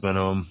 3-month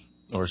minimum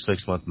or a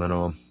 6-month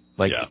minimum,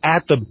 like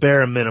at the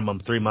bare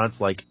minimum 3 months,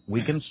 like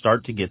we can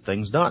start to get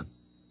things done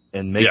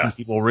and making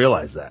people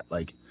realize that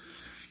like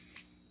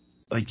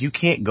you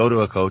can't go to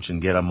a coach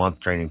and get a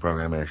month training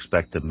program and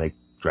expect to make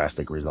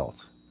drastic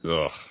results.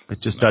 Ugh,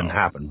 it just doesn't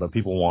happen, but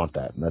people want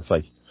that. And that's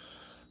like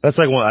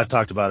when I've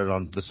talked about it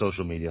on the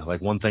social media.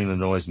 Like one thing that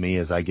annoys me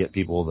is I get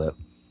people that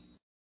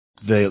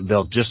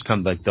they'll just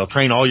come, like they'll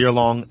train all year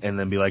long and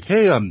then be like,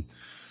 hey, I'm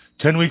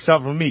 10 weeks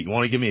out from meet. You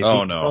want to give me a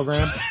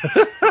program?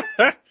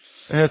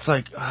 And it's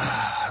like,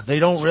 they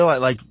don't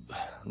realize, like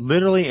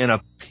literally in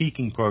a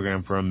peaking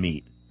program for a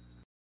meet,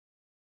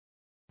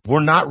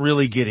 we're not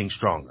really getting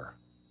stronger.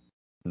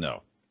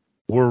 No.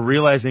 We're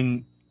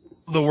realizing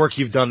the work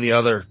you've done the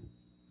other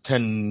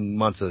 10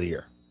 months of the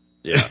year.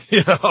 Yeah.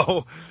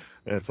 And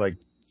it's like,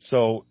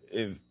 so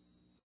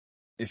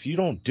if you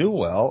don't do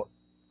well,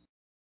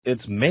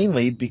 it's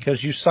mainly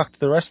because you sucked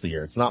the rest of the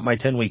year. It's not my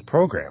 10-week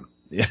program,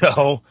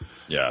 Yeah.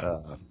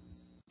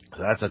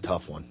 That's a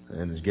tough one.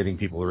 And getting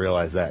people to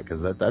realize that,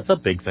 because that's a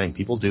big thing.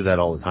 People do that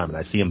all the time. And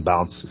I see them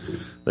bounce.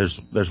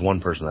 There's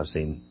one person I've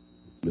seen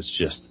that's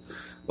just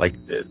like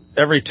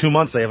every 2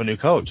 months they have a new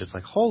coach. It's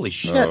like, holy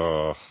shit.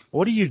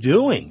 What are you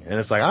doing? And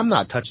it's like, I'm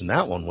not touching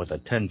that one with a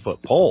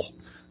 10-foot pole.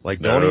 Like,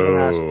 don't even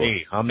ask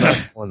me. I'm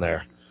not going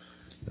there.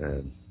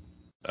 And,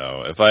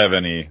 if I have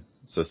any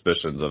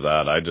suspicions of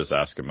that, I just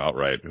ask them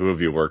outright, who have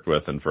you worked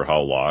with and for how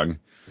long?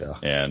 Yeah.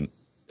 And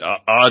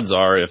odds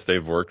are if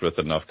they've worked with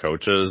enough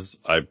coaches,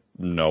 I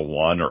know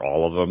one or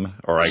all of them,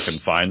 or I can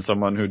find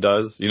someone who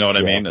does. You know what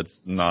I mean? It's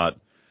not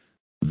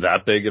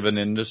that big of an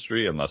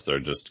industry unless they're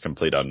just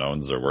complete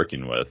unknowns they're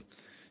working with.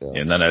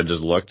 Yeah. And then I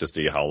just look to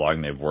see how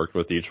long they've worked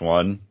with each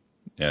one.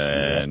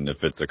 And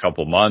if it's a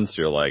couple months,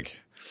 you're like,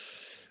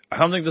 I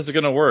don't think this is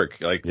going to work.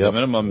 Like the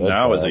minimum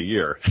now is a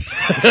year.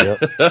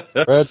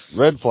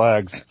 Red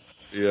flags.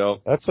 Yeah.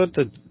 That's what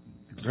the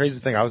crazy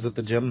thing. I was at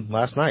the gym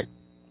last night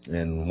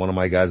and one of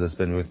my guys that's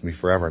been with me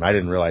forever, and I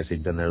didn't realize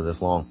he'd been there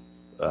this long.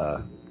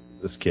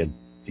 This kid,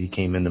 he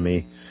came into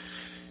me,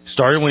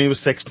 started when he was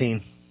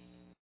 16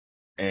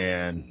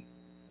 and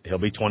he'll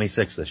be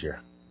 26 this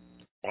year.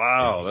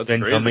 Wow. That's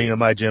been crazy. Coming to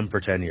my gym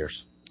for 10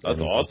 years. That's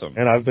awesome.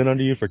 And I've been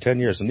under you for 10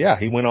 years. And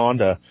he went on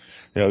to,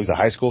 he's a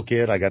high school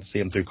kid. I got to see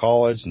him through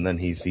college, and then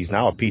he's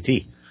now a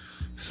PT.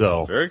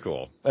 So very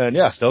cool. And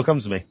still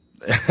comes to me.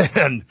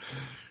 And,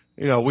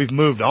 we've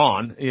moved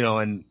on,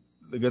 and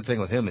the good thing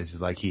with him is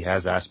like, he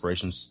has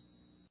aspirations.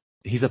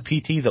 He's a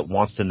PT that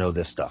wants to know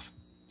this stuff,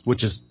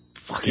 which is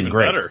fucking even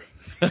great. Better.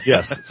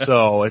 Yes.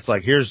 So it's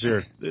like,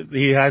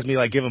 he has me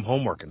like give him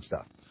homework and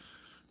stuff.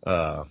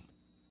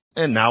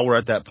 And now we're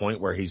at that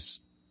point where he's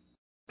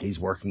he's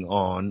working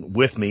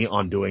with me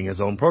on doing his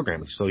own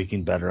programming so he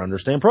can better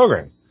understand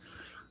programming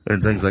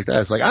and things like that.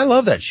 It's like, I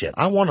love that shit.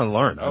 I want to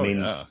learn. Oh,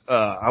 yeah.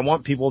 I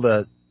want people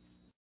to,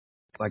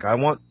 like, I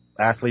want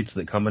athletes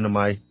that come into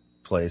my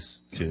place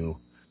to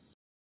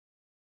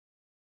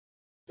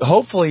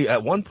hopefully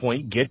at one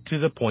point get to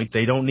the point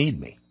they don't need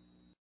me.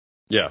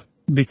 Yeah.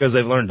 Because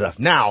they've learned enough.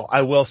 Now,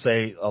 I will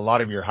say a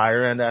lot of your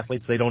higher end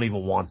athletes, they don't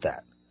even want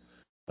that.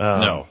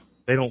 No.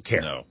 They don't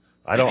care. No.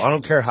 I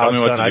don't care how Tell me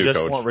it's what done. to do, I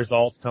just coach. want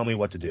results. Tell me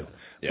what to do.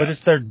 Yeah.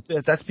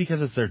 But that's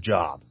because it's their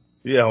job.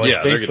 You know, it's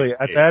basically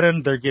at that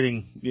end they're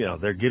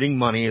getting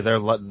money. Their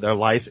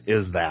life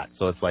is that.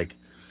 So it's like,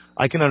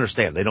 I can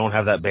understand they don't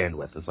have that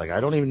bandwidth. It's like, I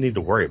don't even need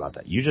to worry about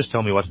that. You just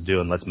tell me what to do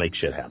and let's make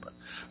shit happen.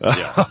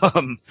 Yeah.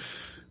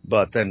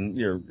 But then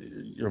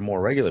you're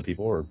more regular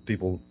people or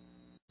people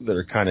that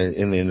are kind of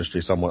in the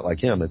industry somewhat like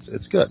him.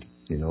 It's good.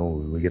 You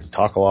know, we get to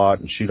talk a lot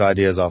and shoot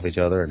ideas off each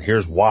other. And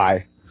here's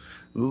why.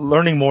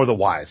 Learning more of the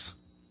whys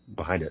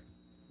behind it.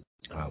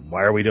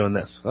 Why are we doing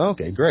this?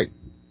 Okay, great.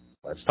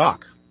 Let's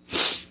talk.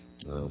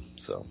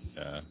 So.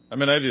 Yeah. I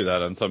mean, I do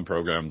that on some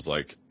programs,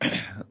 like,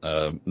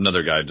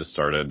 another guy just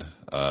started,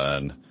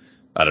 and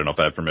I don't know if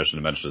I have permission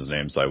to mention his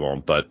name, so I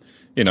won't, but,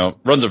 you know,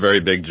 runs a very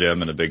big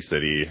gym in a big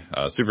city,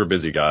 super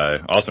busy guy,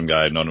 awesome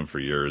guy, I've known him for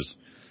years.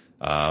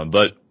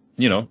 But,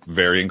 you know,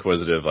 very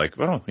inquisitive, like,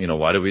 well, you know,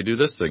 why do we do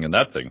this thing and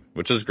that thing?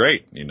 Which is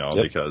great, you know,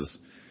 Yep. because,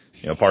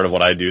 you know, part of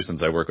what I do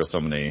since I work with so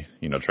many,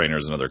 you know,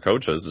 trainers and other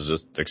coaches is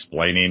just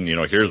explaining, you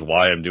know, here's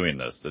why I'm doing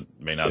this. That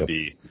may not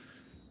be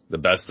the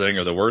best thing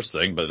or the worst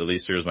thing, but at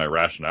least here's my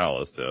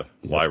rationale as to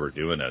why we're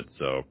doing it.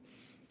 So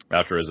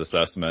after his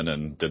assessment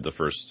and did the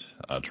first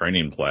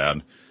training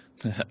plan,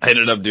 I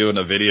ended up doing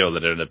a video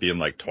that ended up being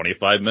like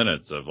 25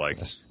 minutes of like,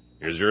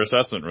 here's your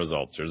assessment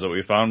results. Here's what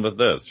we found with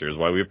this. Here's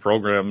why we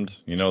programmed,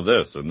 you know,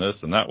 this and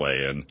that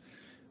way.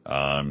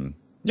 And,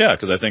 yeah,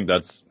 cause I think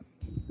that's,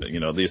 you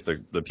know, at least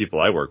the people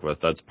I work with,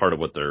 that's part of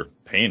what they're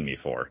paying me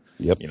for.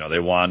 Yep. You know, they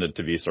want it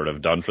to be sort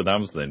of done for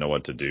them so they know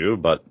what to do,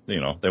 but,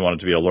 you know, they want it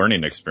to be a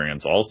learning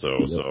experience also.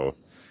 Yep. So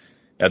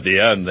at the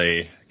end,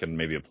 they can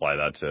maybe apply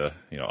that to,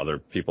 you know, other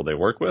people they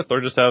work with or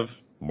just have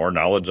more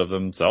knowledge of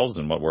themselves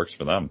and what works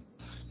for them.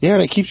 Yeah,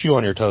 and it keeps you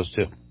on your toes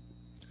too.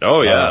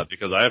 Oh yeah,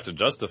 because I have to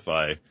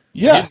justify.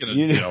 Yeah. He's going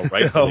to, you know,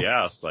 rightfully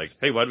ask, like,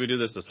 hey, why do we do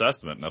this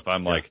assessment? And if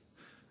I'm like,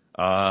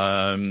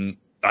 I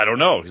don't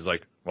know. He's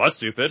like, well, that's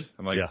stupid.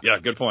 I'm like, yeah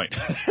good point.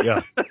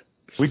 Yeah.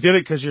 We did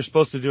it because you're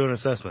supposed to do an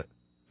assessment.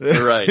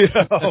 Right. You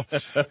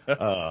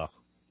know?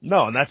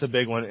 No, and that's a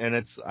big one.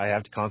 And I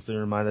have to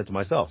constantly remind that to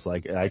myself. So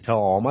like I tell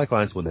all my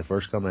clients when they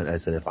first come in, I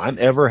said, if I'm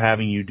ever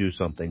having you do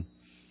something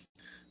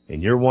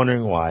and you're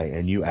wondering why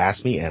and you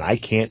ask me and I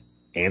can't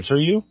answer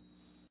you,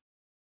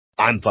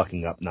 I'm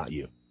fucking up, not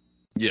you.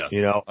 Yes.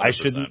 You know,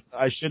 100%.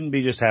 I shouldn't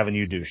be just having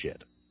you do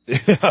shit. You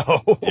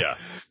know?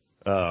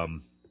 Yeah.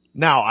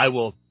 Now I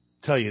will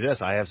tell you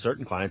this. I have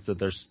certain clients that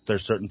there's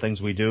certain things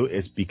we do.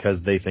 It's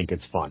because they think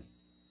it's fun.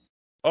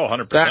 Oh,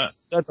 100%.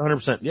 That's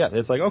 100%. Yeah.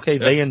 It's like, okay,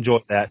 they enjoy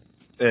that.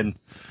 And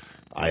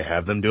I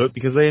have them do it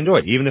because they enjoy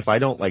it. Even if I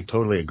don't like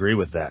totally agree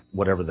with that,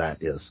 whatever that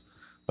is.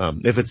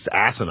 If it's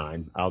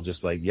asinine, I'll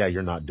just like, yeah,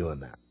 you're not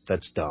doing that.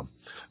 That's dumb.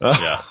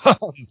 Yeah.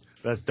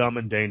 That's dumb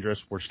and dangerous.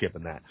 We're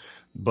skipping that.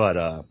 But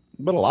a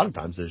lot of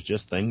times there's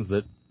just things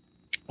that,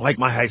 like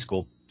my high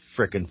school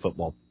frickin'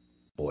 football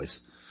boys.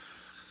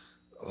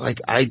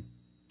 Like, I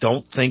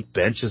don't think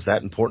bench is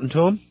that important to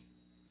them,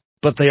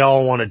 but they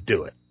all want to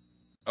do it.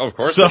 Oh, of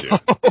course they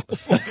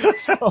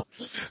do.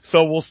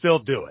 So we'll still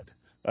do it.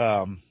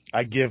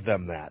 I give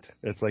them that.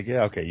 It's like,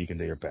 yeah, okay, you can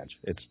do your bench.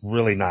 It's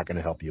really not going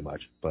to help you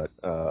much, but,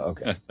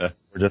 okay.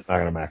 We're just not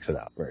going to max it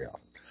out very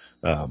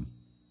often.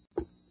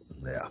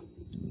 Yeah.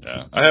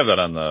 Yeah. I have that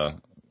on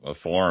the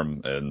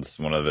form, and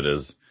one of it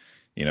is,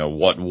 you know,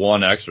 what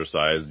one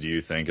exercise do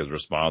you think is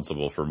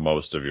responsible for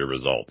most of your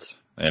results?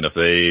 And if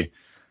they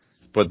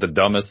put the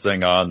dumbest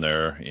thing on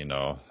there, you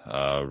know,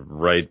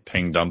 right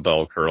ping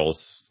dumbbell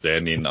curls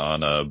standing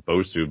on a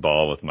Bosu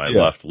ball with my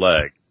left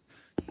leg,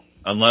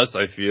 unless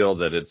I feel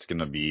that it's going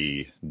to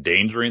be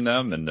endangering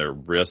them and their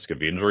risk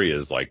of injury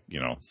is like, you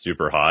know,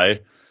 super high.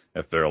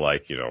 If they're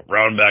like, you know,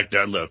 round back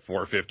deadlift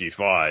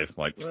 455,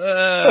 like,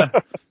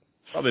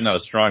 probably not a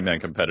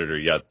strongman competitor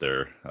yet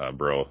there,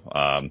 bro.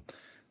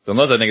 So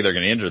unless I think they're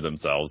going to injure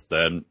themselves,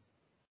 then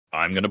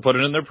I'm going to put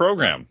it in their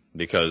program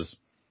because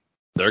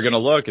they're going to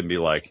look and be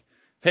like,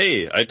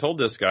 hey, I told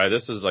this guy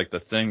this is like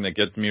the thing that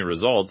gets me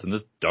results, and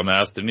this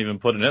dumbass didn't even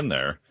put it in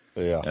there.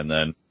 Yeah. And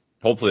then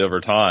hopefully over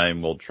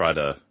time we'll try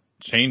to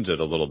change it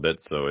a little bit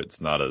so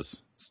it's not as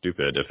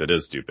stupid if it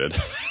is stupid.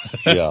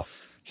 Yeah.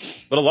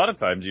 But a lot of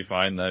times you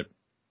find that,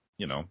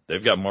 you know,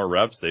 they've got more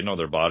reps, they know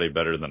their body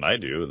better than I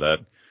do,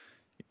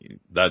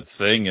 that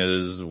thing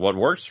is what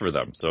works for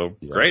them. So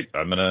great,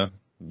 I'm going to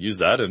use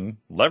that and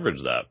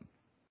leverage that.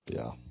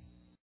 Yeah.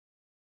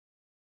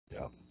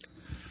 Yeah.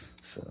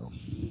 So,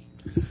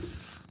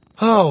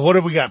 oh, what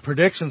have we got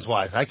predictions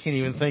wise? I can't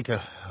even think of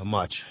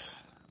much.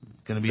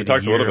 It's going to be. We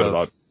talked a little bit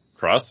about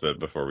CrossFit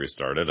before we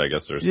started. I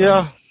guess there's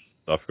some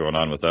stuff going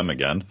on with them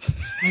again.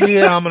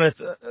 Yeah, I'm gonna.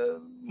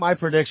 my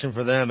prediction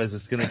for them is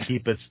it's going to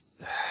keep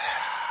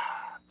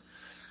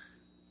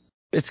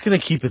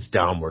its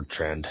downward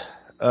trend.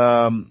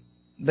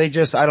 They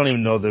just, I don't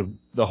even know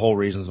the whole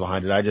reasons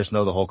behind it. I just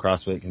know the whole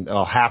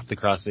half the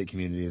CrossFit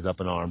community is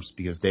up in arms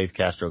because Dave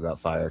Castro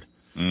got fired.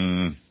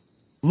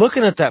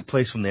 Looking at that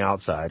place from the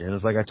outside, and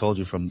it's like I told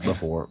you from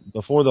before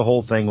the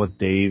whole thing with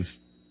Dave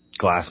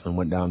Glassman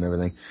went down and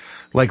everything,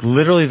 like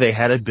literally they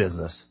had a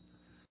business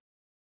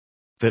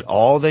that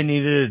all they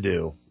needed to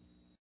do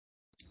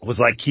was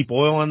like keep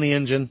oil in the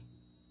engine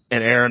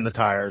and air in the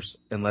tires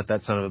and let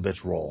that son of a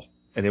bitch roll.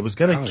 And it was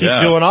going to keep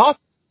doing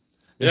awesome.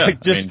 Yeah, like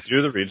I mean,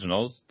 do the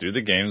regionals, do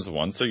the games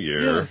once a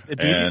year. Do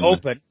the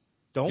open.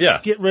 Don't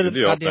get rid of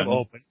the goddamn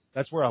open.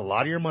 That's where a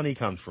lot of your money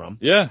comes from.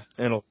 Yeah.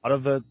 And a lot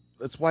of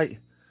that's why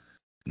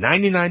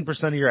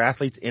 99% of your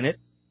athletes in it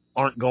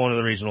aren't going to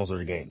the regionals or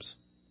the games.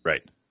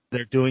 Right.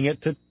 They're doing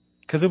it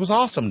because it was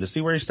awesome to see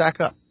where you stack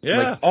up. Yeah.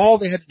 Like, all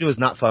they had to do is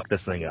not fuck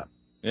this thing up.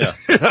 Yeah.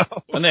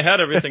 And they had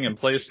everything in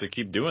place to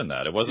keep doing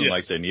that. It wasn't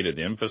like they needed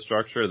the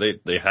infrastructure.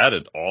 They had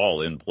it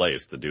all in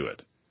place to do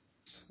it.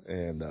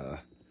 And,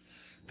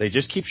 they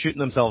just keep shooting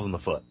themselves in the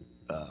foot.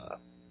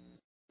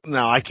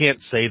 Now, I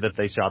can't say that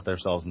they shot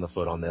themselves in the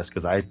foot on this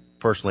because I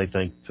personally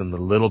think from the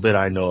little bit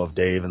I know of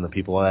Dave and the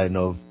people I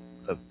know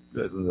of,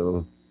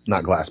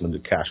 not Glassman,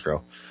 but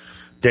Castro.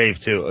 Dave,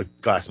 too.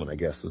 Glassman, I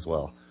guess, as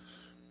well.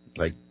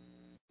 Like,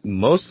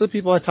 most of the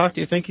people I talk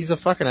to think he's a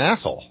fucking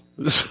asshole.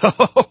 So,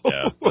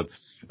 yeah,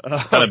 that's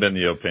kind of been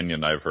the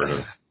opinion I've heard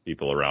of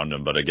people around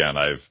him. But again,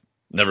 I've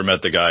never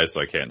met the guy, so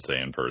I can't say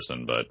in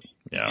person. But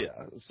yeah.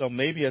 So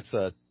maybe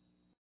it'll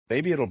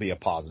be a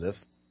positive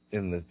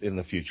in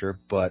the future.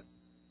 But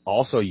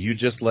also, you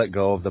just let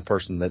go of the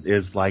person that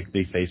is like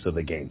the face of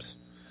the games.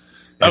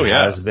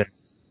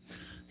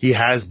 He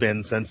has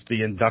been since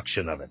the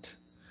induction of it.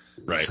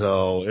 Right.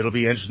 So it'll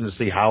be interesting to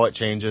see how it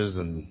changes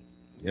and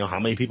how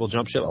many people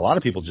jump ship. A lot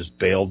of people just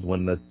bailed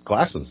when the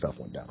Glassman stuff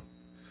went down.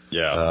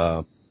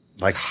 Yeah.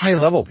 Like high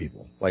level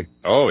people, like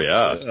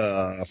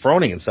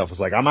Froning and stuff was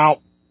like, I'm out.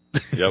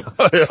 Yep.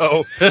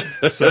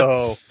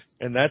 So,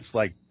 and that's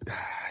like,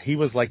 he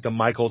was like the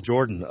Michael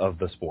Jordan of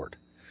the sport.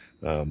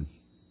 He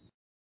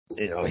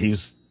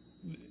was,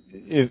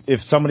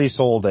 if somebody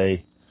sold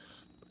a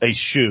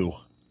shoe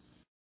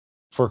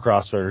for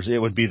CrossFitters, it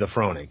would be the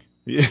Froning.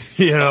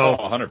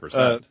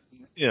 100%.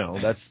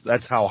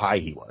 That's how high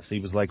he was. He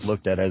was like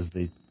looked at as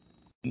the,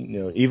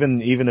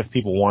 even if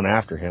people won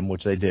after him,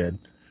 which they did,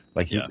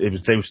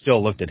 they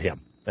still looked at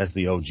him as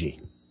the OG.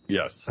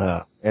 Yes.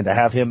 And to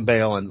have him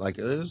bail and it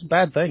was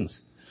bad things.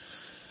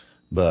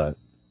 But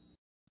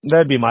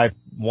that'd be my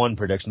one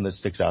prediction that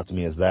sticks out to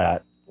me is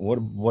that.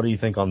 What do you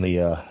think on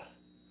the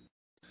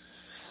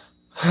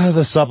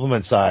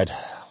supplement side?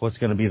 What's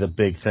going to be the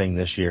big thing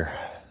this year?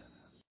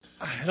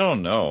 I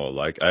don't know.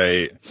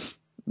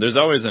 There's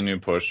always a new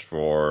push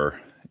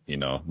for,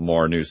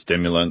 more new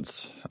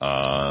stimulants.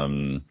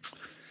 There's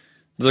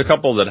a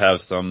couple that have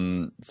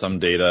some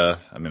data.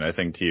 I mean, I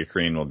think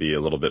teacrine will be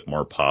a little bit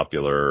more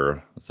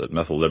popular.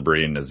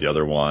 Methylliberine is the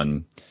other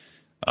one.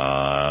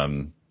 I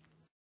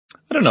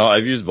don't know.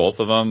 I've used both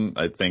of them.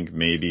 I think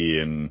maybe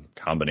in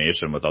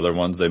combination with other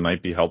ones, they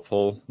might be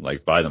helpful.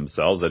 Like by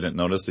themselves, I didn't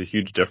notice a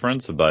huge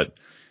difference. But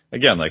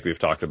again, like we've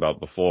talked about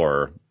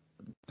before,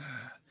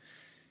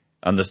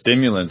 on the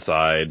stimulant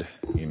side,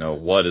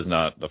 what is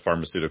not a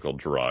pharmaceutical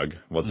drug?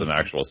 What's an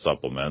actual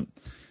supplement?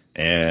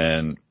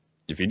 And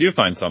if you do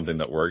find something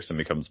that works and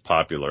becomes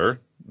popular,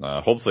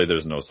 hopefully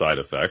there's no side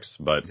effects.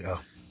 But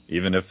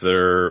even if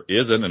there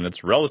isn't and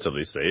it's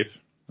relatively safe,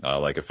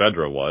 like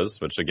ephedra was,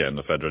 which again,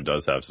 ephedra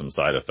does have some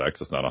side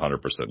effects. It's not 100%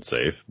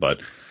 safe, but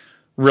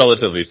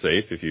relatively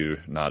safe if you're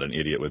not an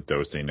idiot with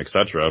dosing,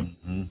 etc.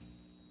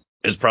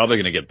 It's probably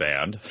going to get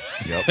banned.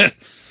 Yep.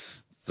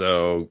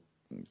 So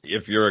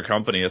if you're a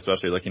company,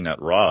 especially looking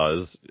at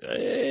raws,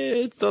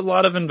 it's a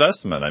lot of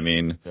investment. I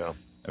mean,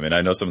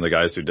 I know some of the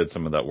guys who did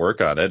some of that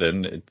work on it,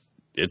 and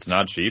it's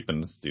not cheap,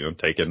 and it's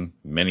taken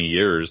many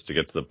years to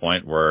get to the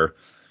point where,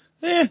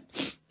 if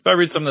I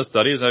read some of the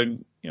studies, I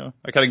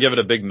kind of give it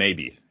a big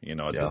maybe,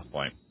 at this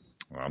point.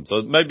 So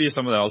it might be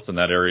something else in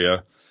that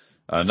area.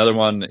 Another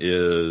one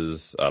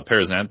is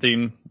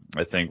paraxanthine.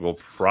 I think will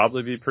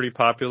probably be pretty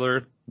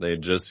popular. They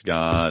just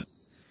got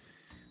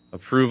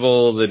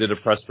approval. They did a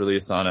press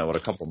release on it, a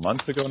couple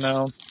months ago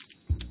now.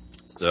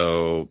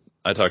 So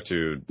I talked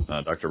to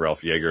Dr.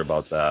 Ralph Yeager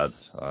about that.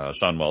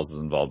 Sean Wells is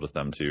involved with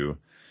them too.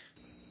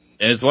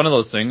 And it's one of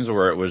those things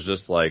where it was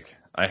just like,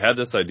 I had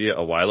this idea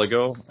a while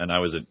ago and I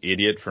was an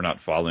idiot for not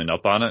following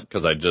up on it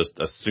because I just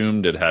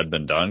assumed it had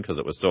been done because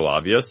it was so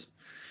obvious.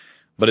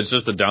 But it's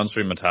just a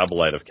downstream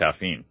metabolite of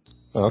caffeine.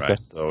 Okay. Right?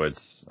 So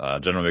it's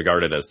generally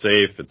regarded as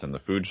safe. It's in the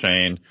food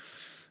chain.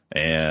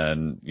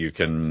 And you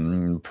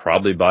can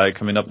probably buy it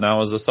coming up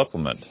now as a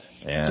supplement.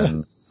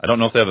 And I don't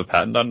know if they have a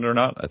patent on it or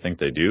not. I think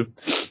they do.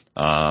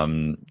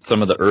 Some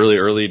of the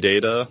early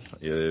data,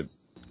 it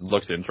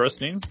looks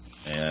interesting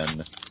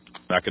and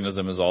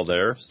mechanism is all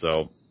there.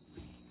 So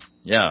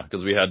yeah,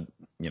 because we had,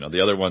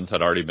 the other ones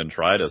had already been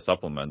tried as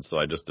supplements. So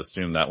I just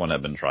assumed that one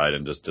had been tried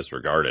and just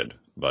disregarded.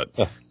 But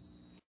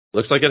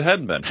Looks like it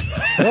hadn't been.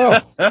 Oh,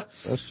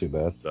 that's too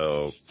bad.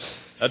 So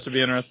that should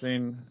be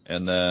interesting.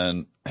 And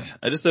then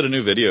I just did a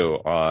new video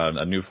on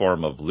a new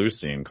form of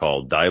leucine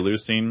called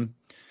dileucine.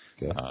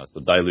 Okay.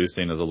 So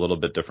dileucine is a little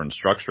bit different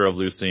structure of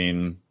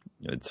leucine.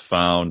 It's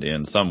found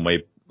in some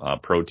whey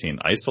protein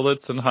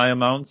isolates in high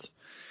amounts.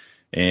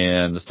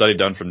 And the study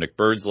done from Nick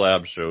Bird's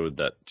lab showed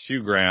that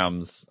 2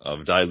 grams of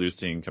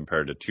dileucine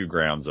compared to 2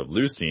 grams of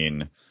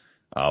leucine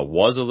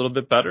was a little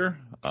bit better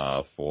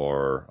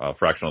for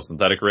fractional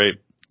synthetic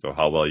rate. So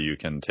how well you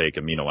can take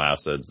amino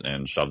acids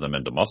and shove them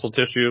into muscle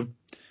tissue.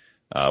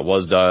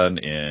 Was done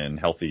in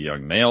healthy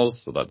young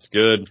males, so that's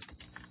good.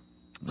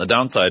 The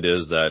downside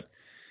is that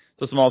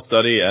it's a small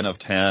study, N of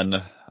 10.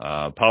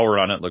 Power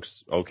on it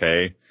looks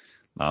okay.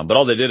 But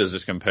all they did is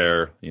just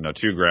compare,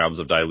 2 grams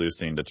of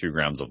dileucine to 2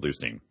 grams of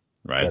leucine,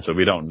 right? Gotcha. So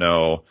we don't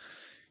know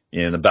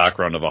in the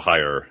background of a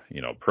higher,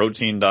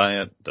 protein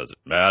diet, does it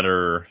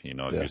matter?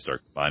 If you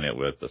start combining it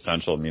with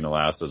essential amino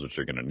acids, which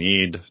you're going to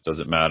need, does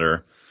it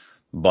matter?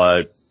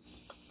 But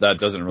that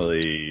doesn't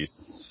really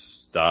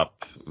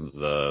stop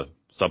the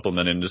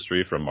supplement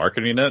industry from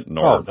marketing it,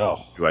 nor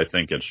do I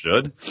think it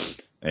should.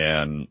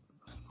 And,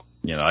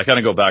 I kind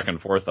of go back and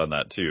forth on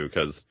that too,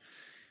 because,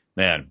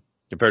 man,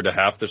 compared to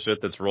half the shit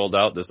that's rolled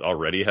out, this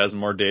already has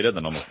more data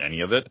than almost any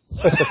of it.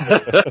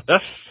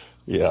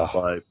 Yeah.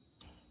 But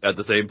at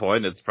the same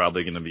point, it's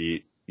probably going to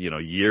be,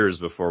 years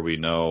before we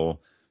know,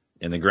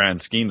 in the grand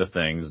scheme of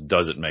things,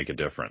 does it make a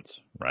difference,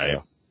 right?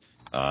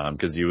 Yeah.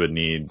 Because you would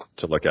need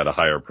to look at a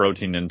higher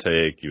protein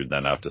intake. You would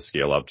then have to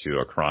scale up to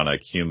a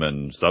chronic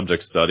human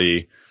subject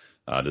study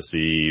to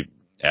see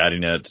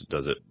adding it.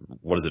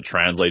 What does it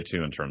translate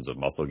to in terms of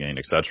muscle gain,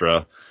 et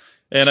cetera?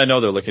 And I know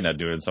they're looking at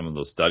doing some of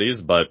those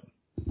studies, but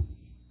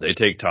they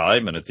take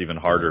time, and it's even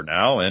harder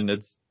now, and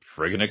it's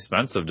friggin'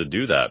 expensive to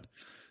do that.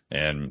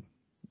 And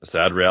the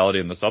sad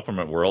reality in the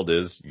supplement world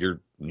is you're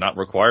not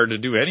required to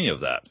do any of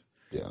that.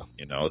 Yeah.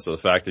 So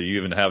the fact that you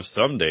even have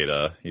some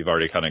data, you've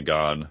already kind of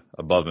gone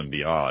above and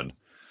beyond.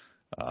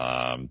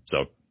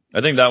 So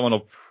I think that one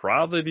will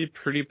probably be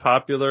pretty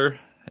popular.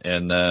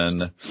 And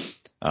then,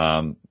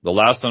 the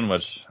last one,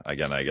 which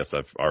again, I guess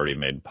I've already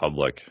made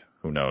public,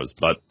 who knows,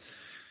 but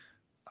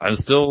I'm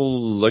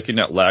still looking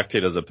at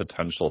lactate as a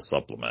potential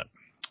supplement.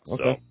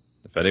 Okay. So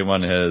if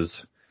anyone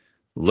is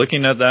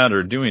looking at that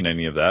or doing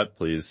any of that,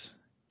 please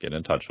get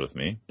in touch with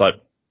me.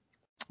 But,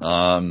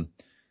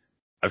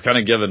 I've kind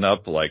of given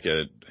up.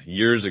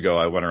 Years ago,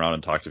 I went around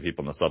and talked to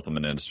people in the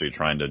supplement industry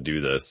trying to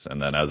do this.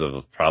 And then as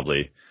of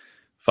probably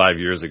 5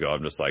 years ago,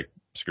 I'm just like,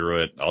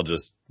 screw it. I'll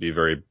just be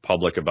very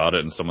public about it.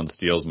 And someone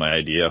steals my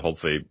idea.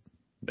 Hopefully,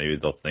 maybe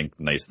they'll think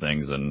nice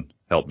things and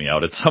help me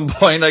out at some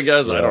point, I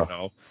guess. Yeah. I don't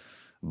know.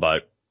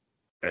 But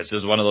it's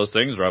just one of those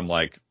things where I'm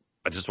like,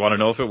 I just want to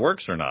know if it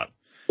works or not.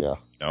 Yeah.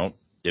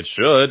 It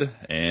should.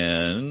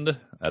 And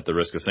at the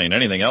risk of saying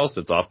anything else,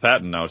 it's off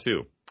patent now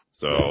too.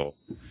 So,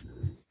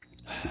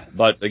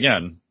 but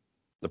again,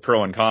 the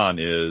pro and con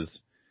is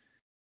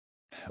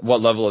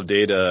what level of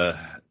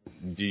data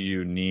do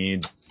you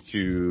need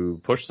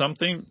to push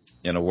something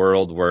in a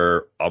world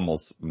where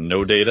almost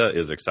no data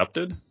is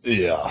accepted?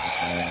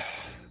 Yeah.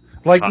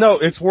 No,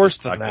 it's worse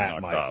than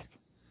that,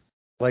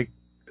 Mike.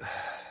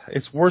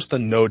 It's worse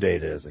than no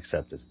data is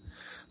accepted.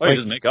 You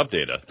just make up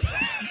data.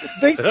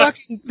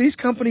 These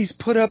companies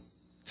put up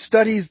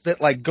studies that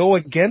go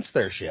against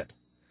their shit.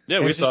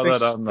 Yeah, we saw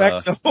that on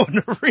no one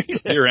to read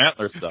it. Your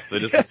antler stuff. They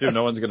just assume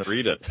no one's going to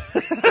read it.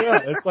 Yeah,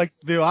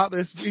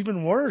 it's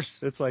even worse.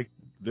 It's like,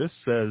 this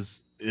says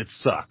it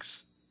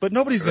sucks, but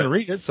nobody's going to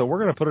read it, so we're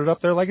going to put it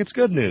up there like it's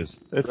good news.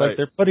 It's like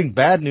they're putting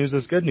bad news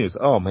as good news.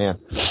 Oh man.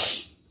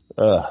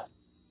 Yeah.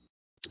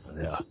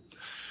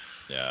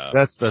 Yeah.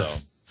 That's the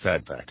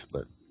sad fact,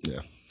 but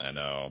yeah. I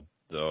know.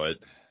 So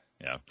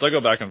I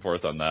go back and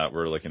forth on that.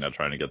 We're looking at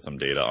trying to get some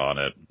data on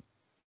it.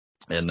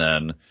 And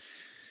then,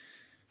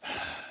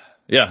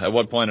 at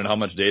what point and how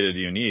much data do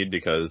you need?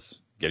 Because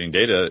getting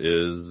data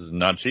is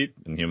not cheap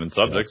in human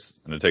subjects,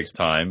 and it takes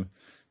time.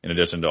 In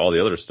addition to all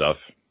the other stuff,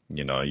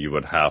 you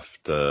would have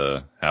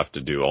to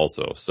do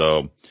also.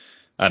 So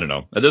I don't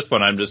know. At this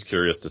point, I'm just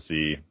curious to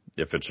see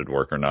if it should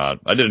work or not.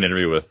 I did an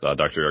interview with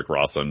Dr. Eric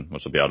Rosson,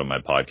 which will be out on my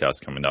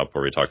podcast coming up,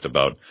 where we talked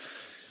about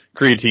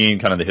creatine,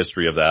 kind of the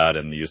history of that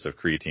and the use of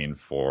creatine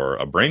for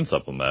a brain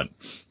supplement.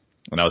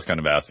 And I was kind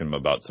of asking him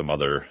about some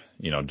other,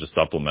 just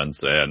supplements,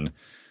 and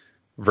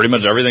pretty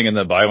much everything in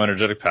the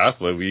bioenergetic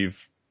pathway we've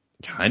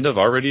kind of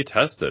already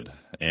tested.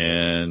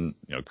 And,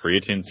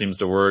 creatine seems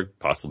to work,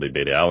 possibly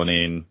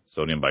beta-alanine,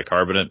 sodium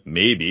bicarbonate,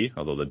 maybe,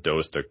 although the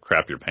dose to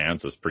crap your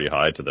pants is pretty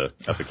high to the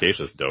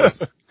efficacious dose.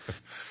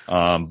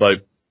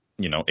 But,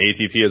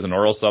 ATP as an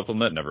oral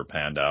supplement never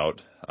panned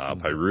out.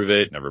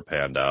 Pyruvate never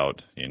panned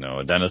out.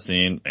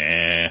 Adenosine,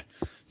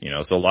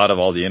 so a lot of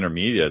all the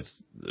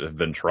intermediates have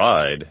been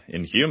tried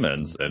in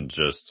humans and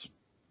just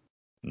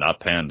not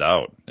panned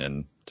out.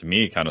 And to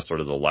me, kind of sort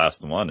of the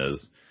last one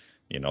is,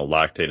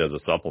 lactate as a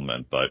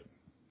supplement, but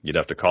you'd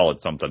have to call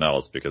it something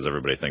else because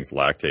everybody thinks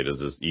lactate is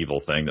this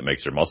evil thing that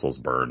makes your muscles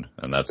burn.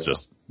 And that's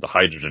just the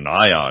hydrogen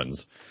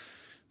ions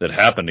that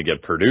happen to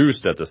get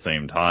produced at the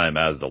same time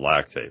as the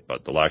lactate,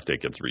 but the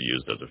lactate gets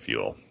reused as a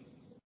fuel.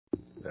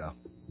 Yeah.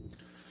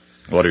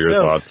 What are your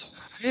thoughts?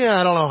 Yeah,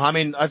 I don't know. I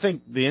mean, I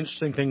think the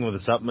interesting thing with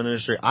the supplement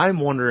industry, I'm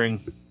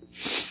wondering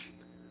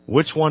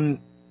which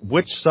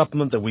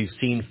supplement that we've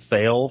seen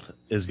failed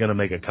is going to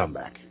make a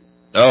comeback.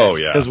 Oh,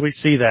 yeah. Because we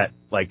see that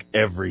like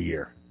every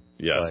year.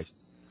 Yes.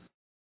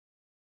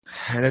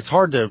 And it's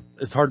hard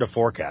to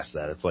forecast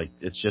that.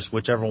 It's just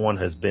whichever one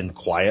has been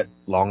quiet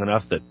long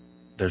enough that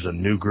there's a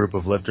new group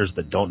of lifters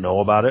that don't know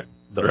about it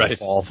that will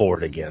fall for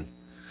it again.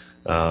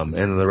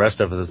 And the rest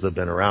of us have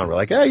been around. We're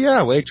like, hey,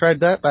 yeah, we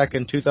tried that back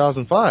in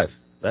 2005.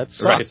 That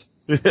sucks.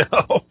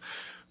 Right.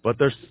 But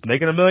they're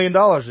making $1 million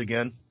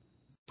again,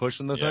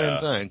 pushing the same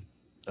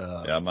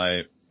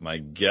thing. My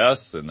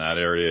guess in that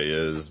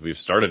area is we've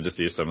started to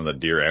see some of the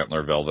deer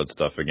antler velvet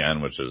stuff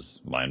again, which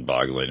is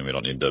mind-boggling, and we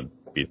don't need to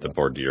beat the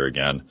poor deer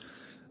again.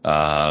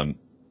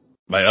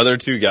 My other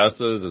two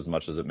guesses, as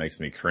much as it makes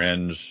me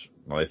cringe,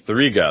 my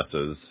three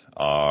guesses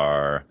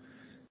are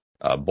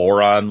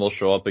boron will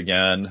show up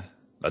again.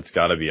 That's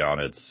got to be on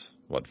its,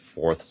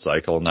 fourth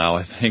cycle now,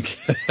 I think.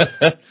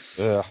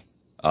 Yeah.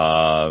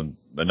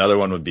 Another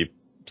one would be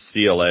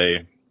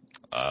CLA,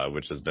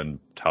 which has been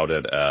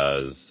touted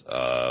as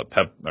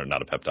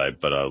not a peptide,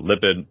 but a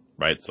lipid,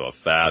 right? So a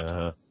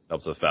fat,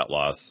 helps with fat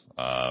loss.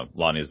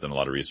 Lonnie's done a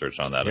lot of research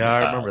on that. Yeah, I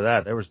remember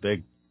that. There was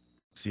big.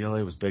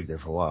 CLA was big there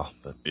for a while.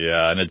 But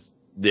yeah, and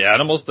the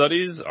animal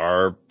studies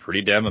are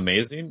pretty damn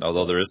amazing,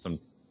 although there is some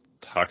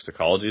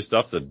toxicology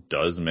stuff that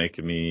does make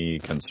me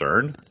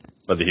concerned.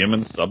 But the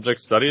human subject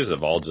studies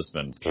have all just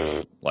been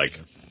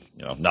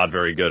not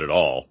very good at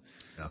all.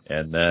 Yeah.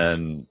 And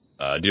then,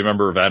 do you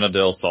remember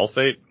vanadyl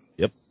sulfate?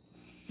 Yep.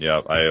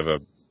 Yeah, I have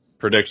a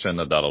prediction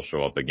that that'll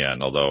show up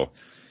again, although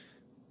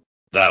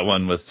that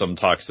one with some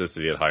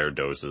toxicity at higher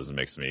doses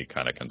makes me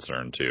kind of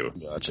concerned too.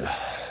 Gotcha.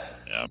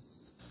 Yeah.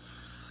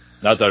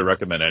 Not that I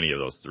recommend any of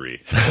those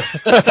three.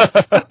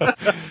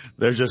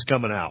 They're just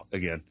coming out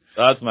again.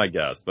 That's my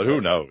guess, but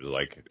who knows?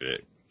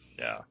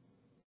 Yeah.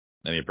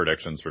 Any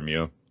predictions from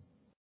you?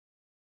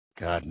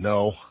 God,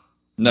 no.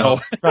 No.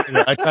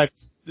 I try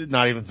to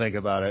not even think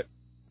about it,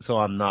 so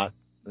I'm not,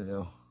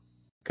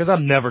 because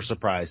I'm never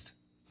surprised.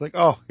 It's like,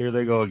 oh, here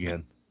they go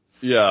again.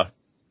 Yeah.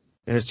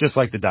 And it's just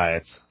like the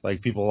diets.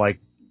 Like, people like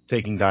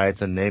taking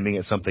diets and naming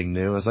it something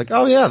new. It's like,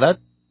 oh, yeah, that,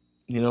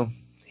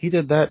 he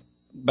did that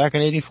back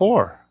in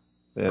 84.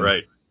 And,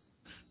 right.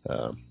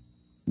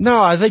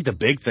 No, I think the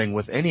big thing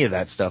with any of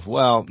that stuff,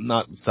 well,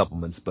 not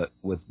supplements, but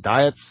with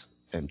diets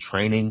and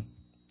training,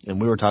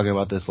 and we were talking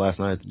about this last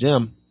night at the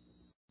gym,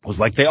 was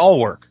like they all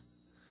work.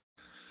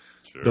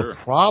 Sure. The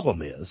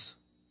problem is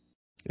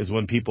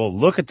when people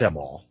look at them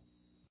all,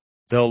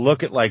 they'll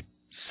look at like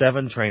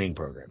 7 training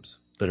programs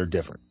that are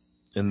different,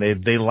 and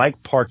they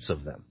like parts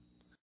of them.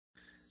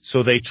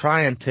 So they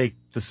try and take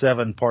the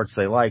 7 parts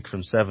they like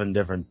from 7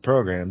 different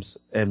programs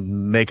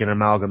and make an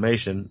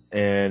amalgamation,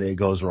 and it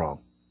goes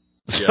wrong.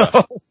 Yeah.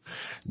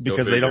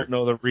 Because they don't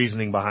know the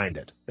reasoning behind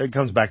it. It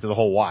comes back to the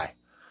whole why.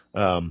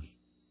 A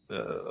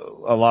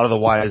lot of the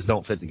whys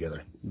don't fit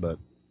together, but,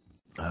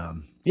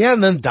 yeah,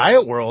 and then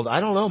diet world, I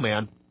don't know,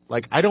 man.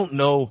 Like, I don't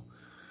know.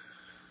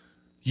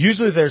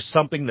 Usually there's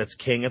something that's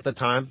king at the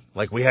time.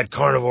 Like, we had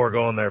carnivore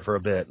going there for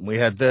a bit, and we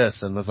had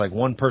this, and it's like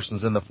one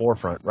person's in the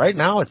forefront. Right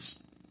now it's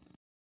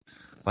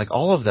like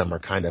all of them are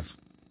kind of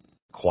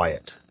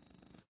quiet.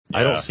 Yeah.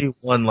 I don't see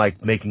one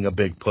like making a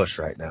big push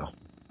right now.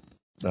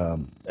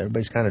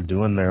 Everybody's kind of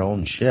doing their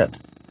own shit.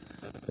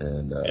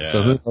 And,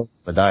 so who knows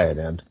the diet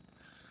end?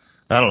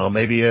 I don't know.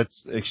 Maybe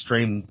it's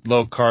extreme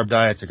low carb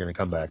diets are going to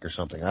come back or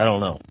something. I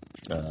don't know.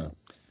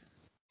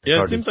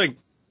 It seems like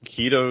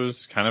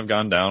keto's kind of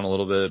gone down a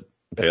little bit.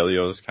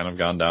 Paleo's kind of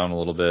gone down a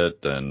little bit,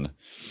 and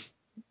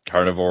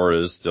carnivore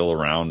is still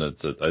around.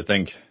 I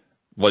think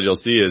what you'll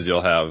see is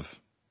you'll have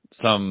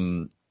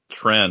some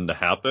trend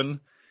happen,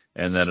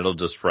 and then it'll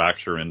just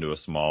fracture into a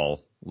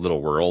small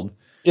little world.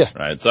 Yeah.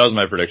 Right. So that was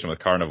my prediction with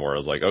carnivore. I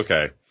was like,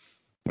 okay,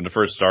 when it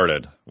first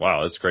started,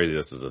 wow, it's crazy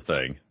this is a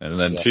thing. And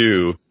then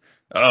 2,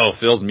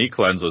 Phil's meat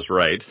cleanse was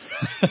right.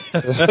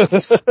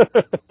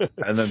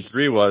 And then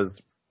 3 was,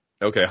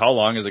 okay, how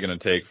long is it going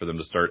to take for them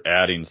to start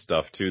adding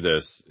stuff to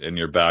this, and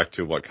you're back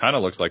to what kind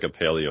of looks like a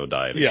paleo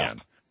diet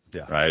again?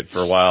 Yeah. Right. For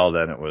a while,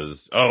 then it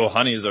was,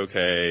 honey's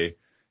okay.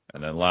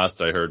 And then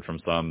last I heard from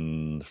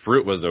some,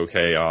 fruit was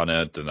okay on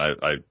it, and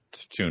I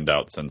tuned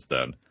out since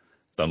then.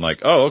 So I'm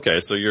like, okay,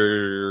 so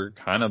you're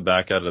kind of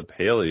back at a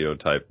paleo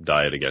type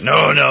diet again.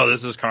 No,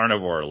 this is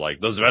carnivore.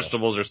 Like, those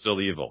vegetables are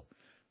still evil.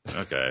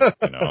 Okay,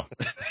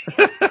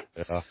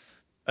 Yeah.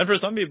 And for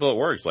some people it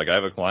works. Like, I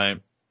have a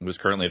client who's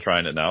currently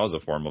trying it now as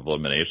a form of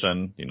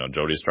elimination.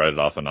 Jody's tried it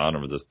off and on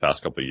over this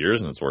past couple of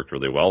years, and it's worked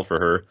really well for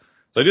her.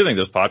 So I do think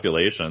there's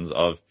populations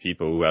of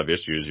people who have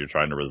issues you're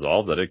trying to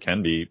resolve that it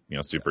can be,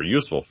 super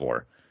useful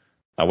for.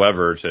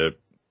 However, to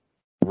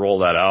roll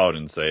that out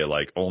and say,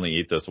 like, only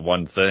eat this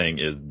one thing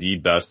is the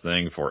best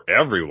thing for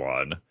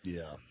everyone.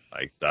 Yeah.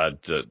 Like, that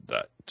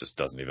just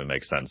doesn't even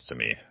make sense to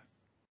me.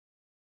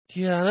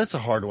 Yeah, that's a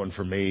hard one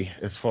for me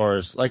as far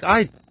as, like,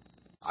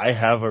 I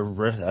have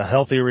a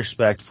healthy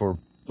respect for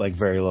like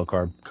very low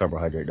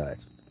carbohydrate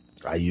diets.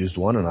 I used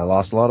one and I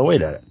lost a lot of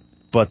weight at it.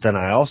 But then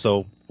I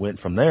also went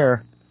from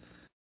there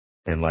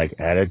and like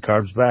added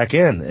carbs back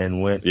in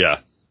and went. Yeah.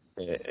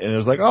 And it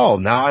was like, oh,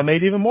 now I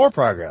made even more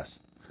progress.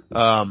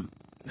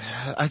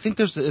 I think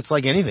it's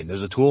like anything.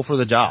 There's a tool for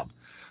the job.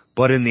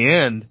 But in the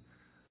end,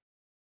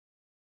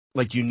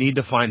 like you need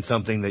to find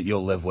something that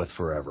you'll live with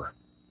forever.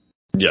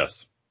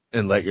 Yes.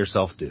 And let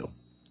yourself do.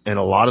 And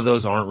a lot of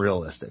those aren't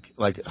realistic.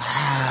 Like,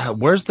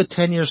 where's the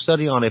 10-year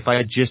study on if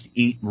I just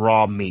eat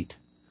raw meat?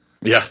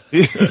 Yeah.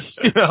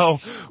 You know,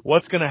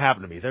 what's going to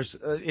happen to me? There's,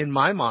 in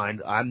my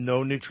mind, I'm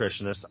no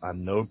nutritionist.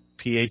 I'm no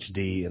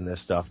PhD in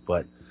this stuff.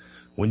 But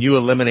when you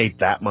eliminate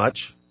that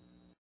much,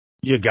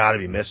 you got to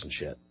be missing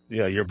shit.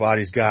 You know, your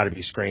body's got to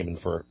be screaming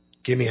for,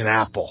 give me an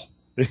apple.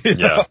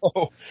 Yeah.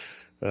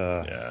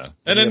 Yeah.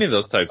 And any of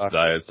those types of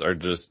diets are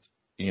just,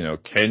 you know,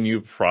 can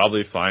you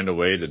probably find a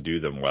way to do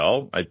them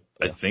well? I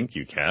think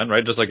you can,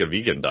 right? Just like a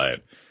vegan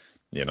diet.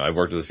 You know, I've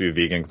worked with a few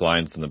vegan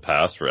clients in the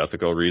past for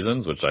ethical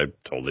reasons, which I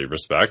totally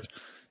respect.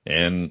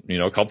 And, you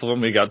know, a couple of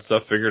them, we got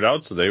stuff figured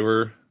out. So they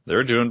were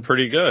doing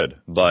pretty good.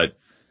 But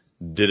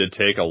did it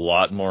take a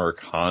lot more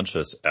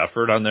conscious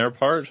effort on their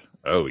part?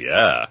 Oh,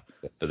 yeah.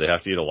 Did they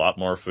have to eat a lot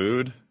more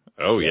food?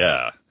 Oh,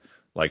 yeah.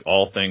 Like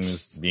all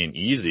things being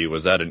easy,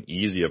 was that an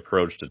easy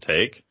approach to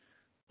take?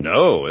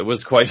 No, it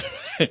was quite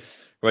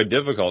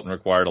difficult and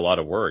required a lot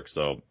of work.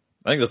 So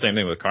I think the same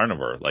thing with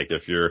carnivore. Like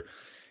if you're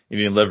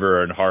eating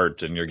liver and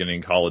heart and you're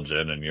getting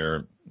collagen and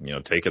you're, you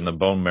know, taking the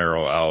bone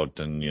marrow out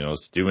and, you know,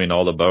 stewing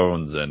all the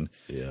bones and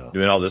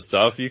doing all this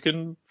stuff, you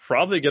can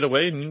probably get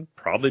away and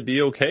probably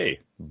be okay.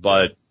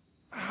 But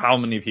how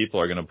many people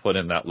are going to put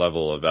in that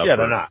level of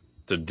effort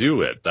to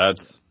do it?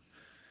 That's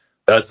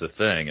the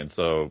thing. And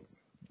so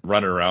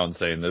running around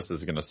saying this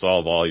is going to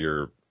solve all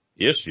your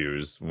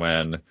issues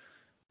when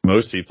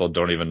most people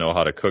don't even know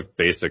how to cook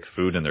basic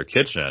food in their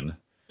kitchen.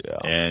 Yeah.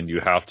 And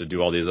you have to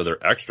do all these other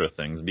extra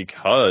things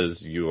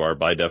because you are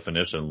by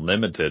definition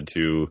limited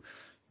to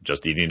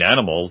just eating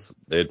animals.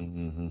 I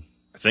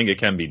think it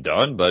can be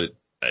done, but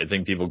I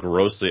think people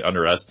grossly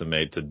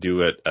underestimate to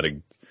do it at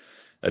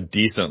a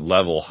decent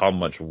level how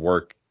much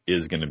work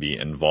is going to be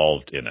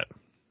involved in it.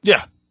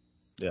 Yeah.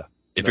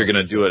 If you're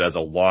going to do it as a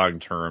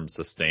long-term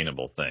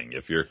sustainable thing.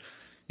 If you're,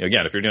 you know,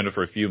 again, if you're doing it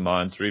for a few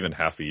months or even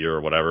half a year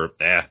or whatever,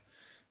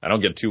 I don't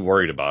get too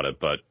worried about it.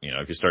 But, you know,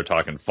 if you start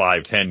talking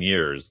 5-10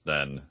 years,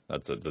 then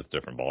that's a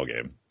different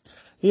ballgame.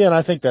 Yeah, and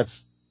I think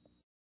that's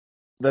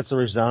a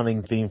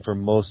resounding theme for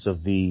most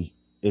of the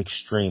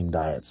extreme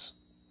diets.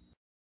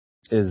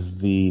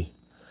 On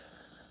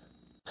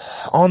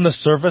the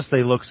surface,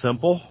 they look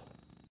simple.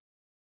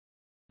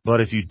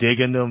 But if you dig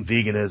into them,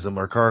 veganism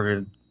or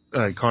carnivorism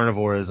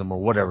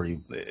or whatever,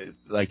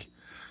 like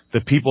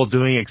the people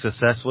doing it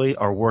successfully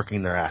are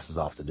working their asses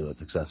off to do it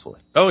successfully.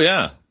 Oh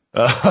yeah.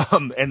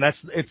 And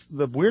it's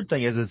the weird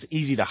thing is it's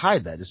easy to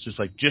hide that. It's just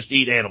like, just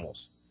eat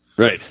animals.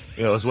 Right.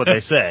 You know, is what they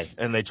say.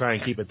 And they try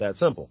and keep it that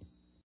simple.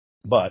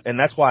 And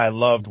that's why I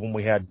loved when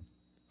we had,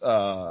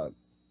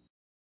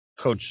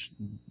 Coach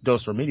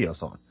Dos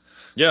Remedios on.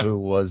 Yeah. Who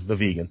was the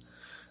vegan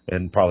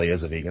and probably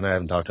is a vegan. I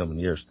haven't talked to him in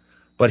years,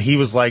 but he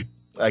was like,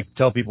 I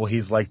tell people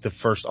he's like the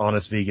first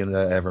honest vegan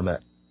that I ever met.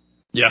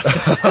 Yeah.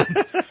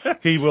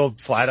 He will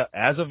flat out,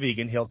 as a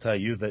vegan, he'll tell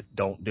you that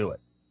don't do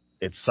it.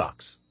 It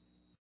sucks.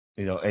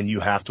 You know, and you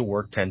have to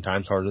work 10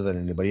 times harder than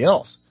anybody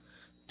else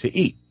to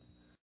eat,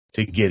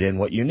 to get in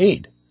what you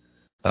need.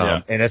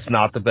 And it's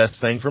not the best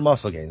thing for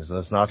muscle gains, and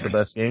it's not the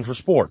best thing for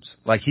sports.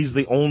 Like, he's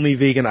the only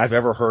vegan I've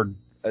ever heard,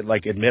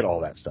 like, admit all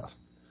that stuff.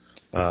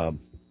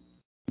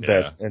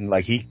 And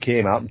like, he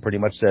came out and pretty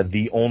much said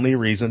the only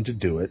reason to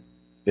do it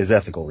is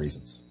ethical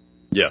reasons.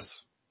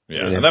 Yes.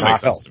 Yeah. And that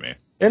makes sense to me.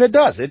 And it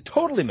does. It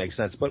totally makes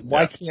sense. But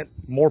why can't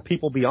more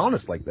people be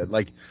honest like that?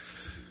 Like,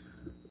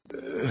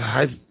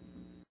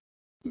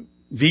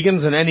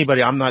 vegans and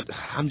anybody,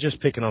 I'm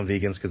just picking on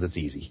vegans because it's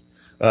easy.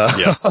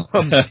 Yes.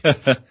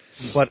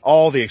 But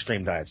all the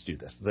extreme diets do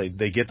this.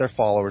 They get their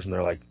followers and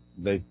they're like,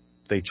 they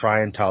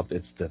try and tout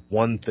it's the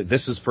one thing,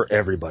 this is for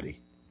everybody.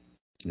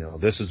 You know,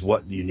 this is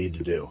what you need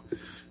to do.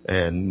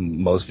 And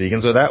most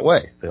vegans are that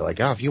way. They're like,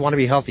 if you want to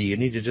be healthy, you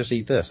need to just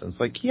eat this. And it's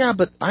like, yeah,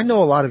 but I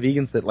know a lot of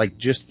vegans that like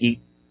just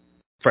eat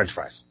French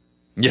fries.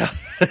 Yeah.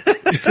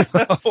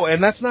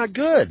 And that's not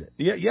good.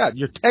 Yeah,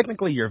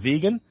 you're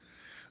vegan.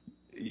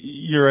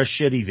 You're a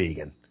shitty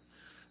vegan.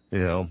 You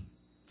know,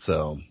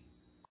 so.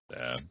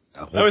 Yeah.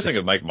 I always think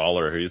of Mike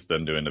Mahler, who's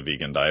been doing the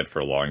vegan diet for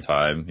a long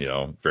time. You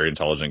know, very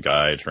intelligent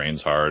guy,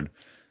 trains hard.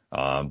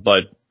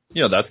 But,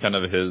 you know, that's kind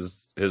of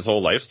his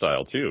whole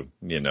lifestyle too,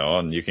 you know,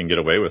 and you can get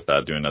away with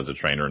that doing as a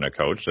trainer and a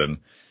coach. And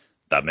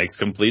that makes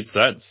complete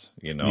sense,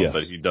 you know,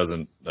 but he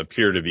doesn't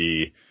appear to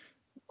be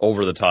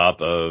over the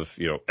top of,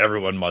 you know,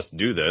 everyone must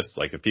do this.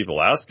 Like if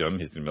people ask him,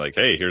 he's going to be like,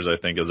 hey, here's, I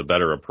think is a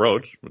better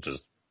approach, which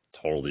is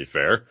totally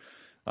fair.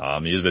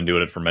 He's been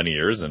doing it for many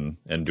years and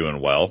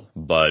doing well,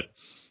 but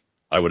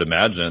I would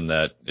imagine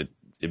that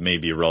it may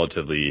be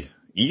relatively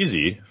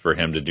easy for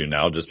him to do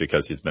now just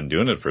because he's been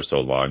doing it for so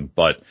long.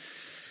 But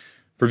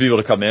for people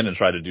to come in and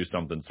try to do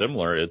something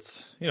similar,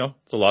 it's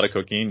a lot of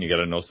cooking. You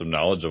got to know some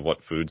knowledge of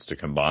what foods to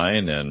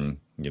combine and,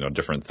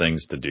 different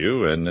things to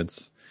do. And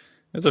it's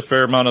a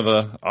fair amount of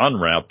a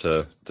on-ramp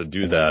to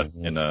do that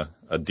in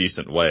a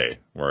decent way,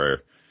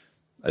 where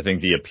I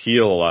think the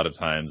appeal a lot of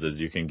times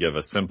is you can give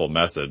a simple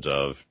message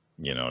of,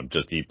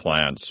 just eat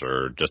plants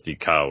or just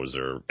eat cows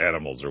or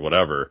animals or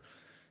whatever.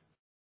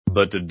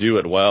 But to do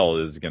it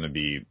well is going to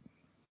be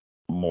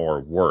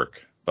more work.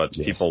 But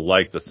people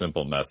like the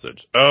simple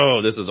message.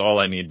 Oh, this is all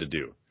I need to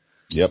do.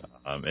 Yep.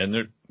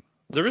 And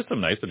there is some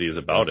niceties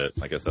about it.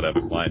 Like I said, I have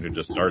a client who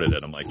just started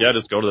it. I'm like, yeah,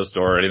 just go to the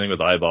store. Anything with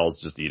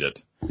eyeballs, just eat it.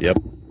 Yep.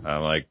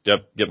 I'm like,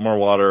 yep, get more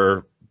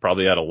water.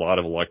 Probably add a lot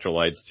of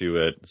electrolytes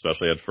to it,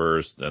 especially at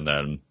first. And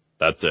then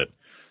that's it.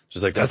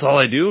 She's like, that's all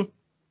I do?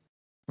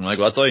 I'm like,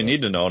 well, that's all you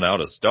need to know now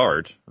to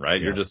start, right?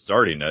 Yeah. You're just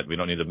starting it. We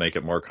don't need to make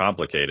it more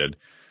complicated.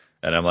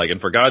 And I'm like, and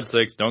for God's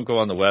sakes, don't go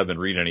on the web and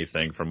read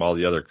anything from all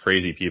the other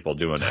crazy people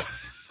doing it.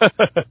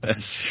 And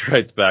she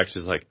writes back,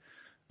 she's like,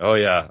 oh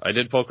yeah, I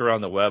did poke around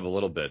the web a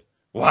little bit.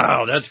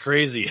 Wow, that's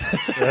crazy.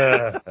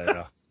 I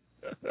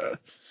know.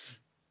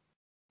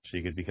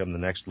 She could become the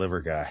next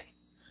liver guy.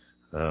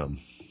 I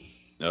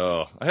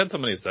had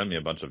somebody send me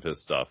a bunch of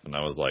his stuff, and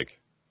I was like,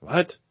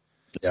 what?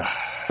 Yeah.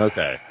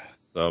 Okay.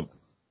 So,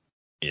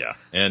 yeah.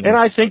 And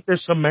I think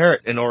there's some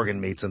merit in organ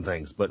meats and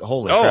things, but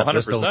holy crap,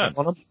 100%.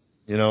 On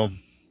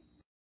them,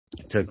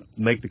 to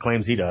make the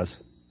claims he does.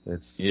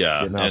 It's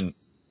and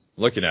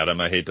looking at him,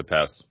 I hate to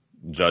pass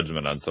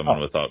judgment on someone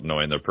without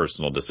knowing their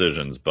personal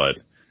decisions, but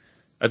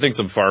I think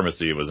some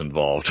pharmacy was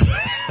involved.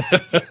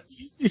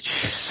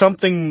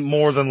 Something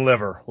more than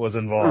liver was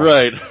involved.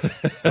 Right.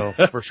 So,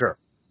 for sure.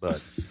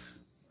 But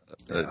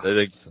I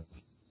think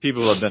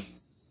people who have been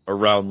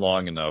around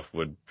long enough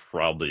would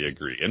probably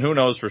agree. And who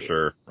knows for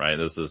sure, right?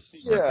 This is,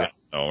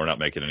 we're not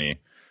making any.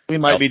 We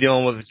might be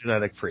dealing with a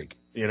genetic freak.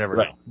 You never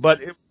know. But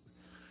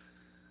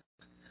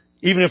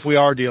even if we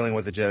are dealing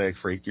with a genetic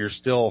freak, you're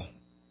still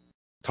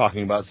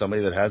talking about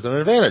somebody that has an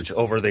advantage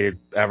over the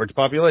average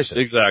population.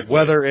 Exactly.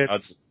 Whether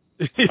it's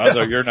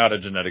you're not a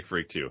genetic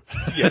freak too.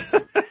 Yes.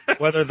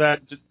 Whether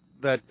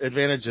that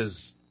advantage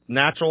is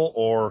natural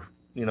or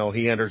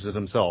he enters it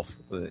himself.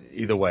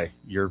 Either way,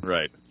 you're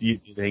right.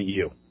 It ain't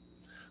you.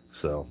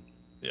 So.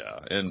 Yeah,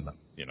 and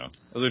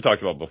as we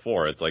talked about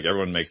before, it's like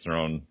everyone makes their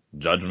own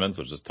judgments,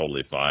 which is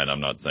totally fine. I'm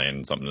not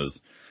saying something is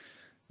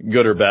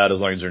good or bad as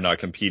long as you're not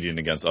competing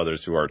against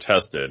others who are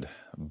tested,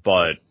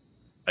 but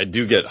I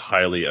do get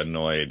highly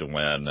annoyed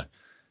when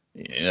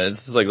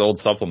it's like the old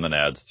supplement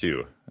ads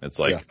too. It's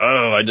like,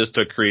 oh, I just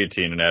took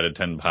creatine and added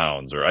 10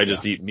 pounds, or I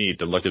just eat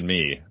meat and look at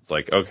me. It's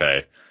like,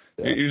 okay,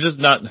 you're just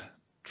not,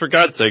 for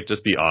God's sake,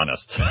 just be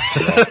honest.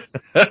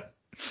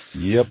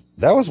 Yep.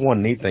 That was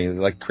one neat thing.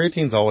 Like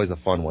creatine's always a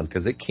fun one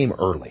because it came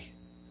early.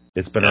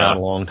 It's been around a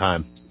long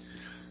time.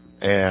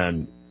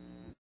 And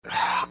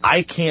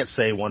I can't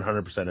say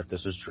 100% if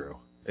this is true.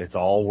 It's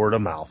all word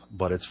of mouth,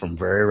 but it's from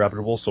very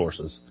reputable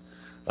sources.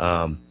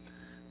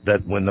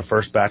 That when the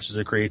first batches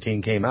of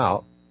creatine came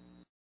out,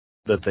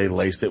 that they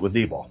laced it with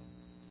D-bol.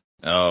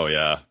 Oh,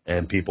 yeah.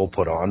 And people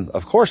put on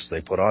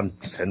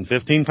 10,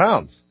 15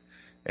 pounds.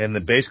 And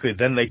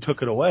then they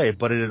took it away,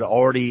 but it had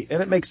already,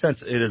 and it makes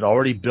sense, it had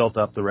already built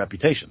up the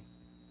reputation.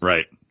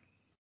 Right.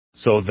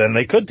 So then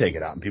they could take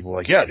it out, and people were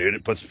like, yeah, dude,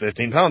 it puts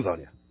 15 pounds on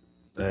you.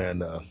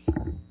 And,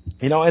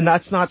 and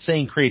that's not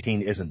saying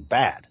creatine isn't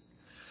bad.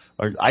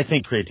 I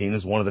think creatine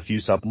is one of the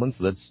few supplements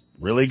that's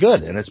really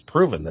good, and it's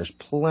proven. There's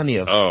plenty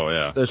of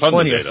there's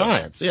plenty of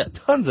science. Yeah,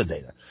 tons of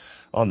data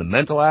on the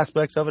mental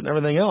aspects of it and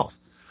everything else.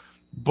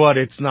 But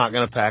it's not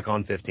going to pack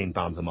on 15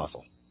 pounds of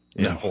muscle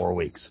in 4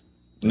 weeks.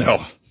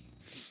 No.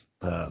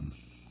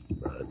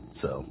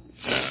 So.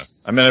 Yeah.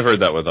 I mean, I've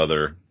heard that with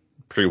other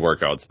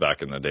pre-workouts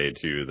back in the day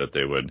too, that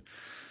they would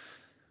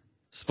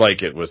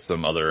spike it with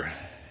some other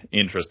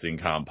interesting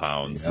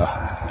compounds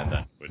and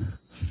then would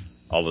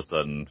all of a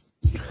sudden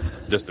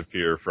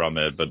disappear from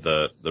it. But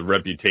the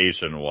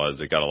reputation was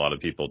it got a lot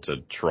of people to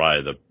try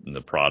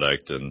the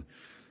product, and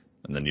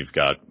then you've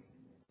got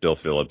Bill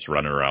Phillips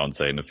running around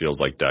saying it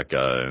feels like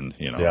Deca, and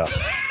Yeah.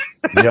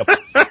 Yep.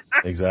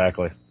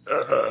 Exactly.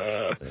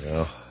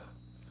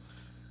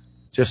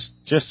 Just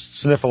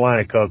sniff a line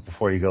of Coke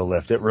before you go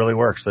lift. It really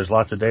works. There's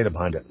lots of data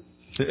behind it.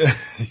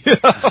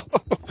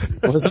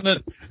 Wasn't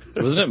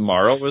it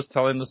Morrow was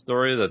telling the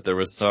story that there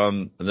was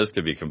some, and this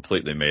could be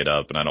completely made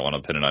up, and I don't want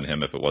to pin it on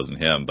him if it wasn't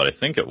him, but I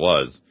think it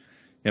was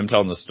him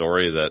telling the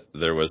story that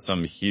there was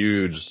some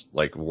huge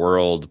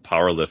world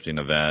powerlifting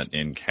event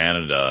in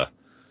Canada,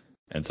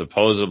 and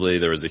supposedly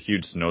there was a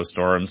huge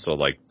snowstorm, so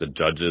the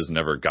judges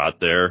never got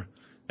there,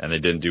 and they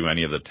didn't do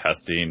any of the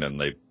testing, and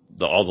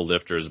all the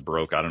lifters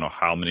broke I don't know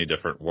how many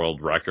different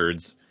world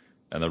records.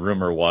 And the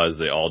rumor was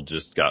they all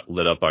just got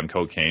lit up on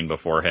cocaine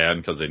beforehand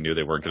because they knew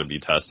they weren't going to be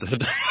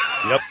tested.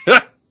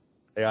 Yep.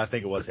 Yeah, I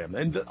think it was him.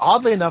 And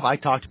oddly enough, I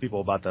talk to people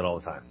about that all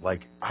the time.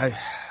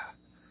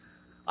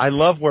 I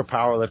love where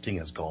powerlifting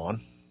has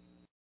gone.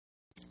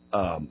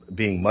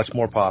 Being much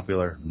more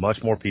popular,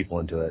 much more people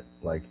into it.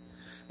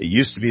 It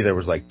used to be there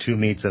was 2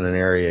 meets in an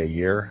area a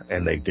year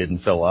and they didn't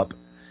fill up.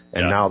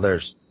 And now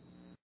there's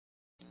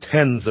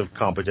tens of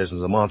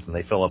competitions a month, and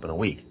they fill up in a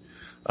week.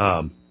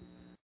 But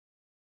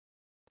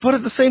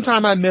at the same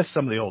time, I miss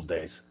some of the old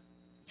days,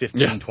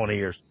 15, 20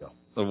 years ago.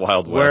 The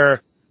Wild West.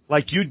 Where,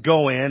 like, you'd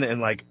go in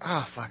and, like,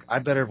 fuck, I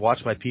better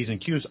watch my P's and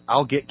Q's.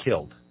 I'll get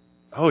killed.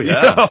 Oh,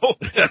 yeah.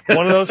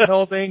 One of those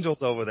Hell's Angels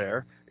over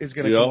there is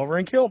going to come over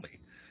and kill me.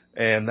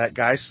 And that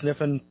guy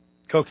sniffing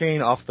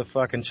cocaine off the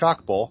fucking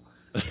chalk bowl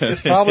is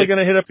probably going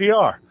to hit a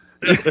PR.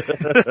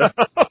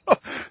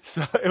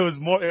 So it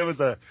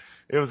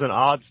was an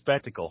odd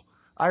spectacle.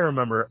 I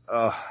remember,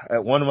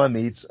 at one of my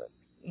meets,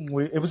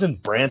 it was in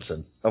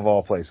Branson, of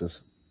all places.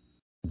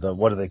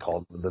 What do they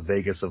call it? The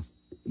Vegas of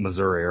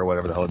Missouri or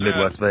whatever the hell,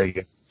 Midwest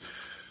Vegas.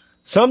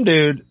 Some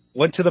dude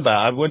went to the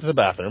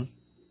bathroom,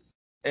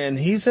 and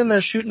he's in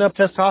there shooting up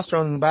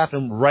testosterone in the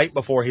bathroom right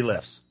before he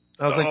lifts.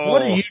 I was like,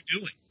 what are you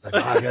doing? He's like,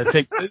 I gotta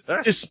take,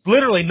 it's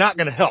literally not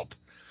going to help.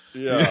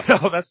 Yeah. You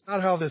know, that's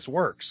not how this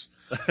works.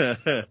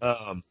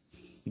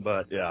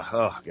 But yeah,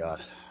 oh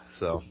God.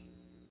 So,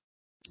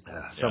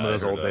 some of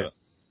those old days.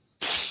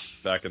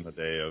 Back in the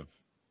day of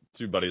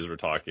two buddies were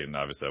talking,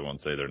 obviously I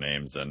won't say their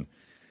names, and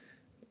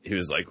he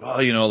was like,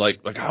 well, you know,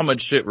 like how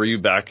much shit were you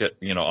back at,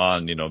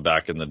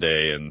 back in the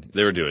day? And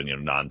they were doing,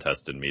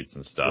 non-tested meets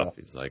and stuff.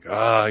 Yeah. He's like,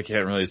 I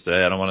can't really say,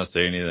 I don't want to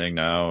say anything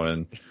now.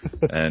 And,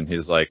 and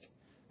he's like,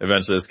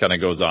 eventually this kind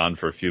of goes on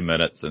for a few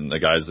minutes, and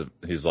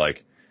he's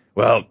like,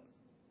 well,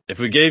 if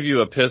we gave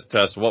you a piss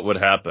test, what would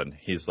happen?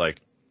 He's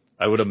like,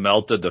 I would have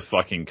melted the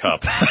fucking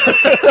cup.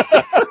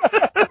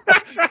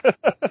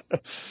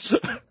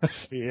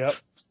 Yep.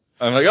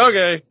 I'm like,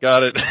 okay,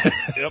 got it.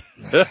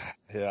 Yep.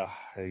 Yeah,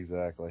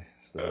 exactly.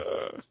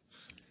 So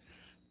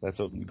that's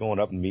what going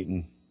up and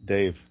meeting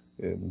Dave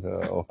in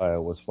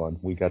Ohio was fun.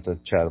 We got to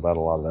chat about a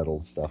lot of that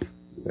old stuff.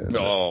 And,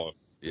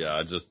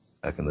 yeah, just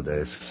back in the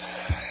days.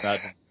 That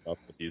stuff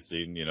that he's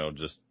seen,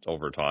 just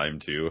over time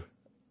too.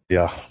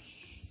 Yeah.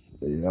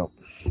 Yeah.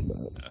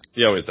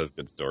 He always has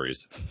good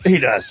stories. He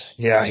does.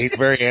 Yeah, he's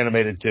very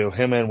animated too.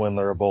 Him and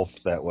Wendler are both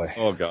that way.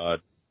 Oh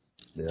God.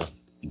 Yeah.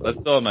 That's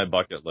still on my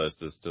bucket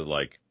list, is to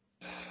like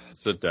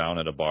sit down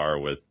at a bar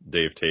with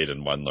Dave Tate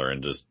and Wendler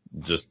and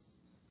just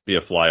be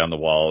a fly on the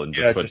wall and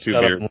just put two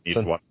beers in each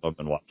one of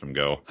them and watch them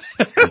go.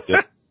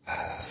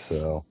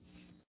 So,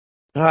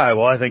 all right.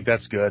 Well, I think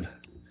that's good.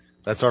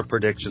 That's our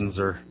predictions,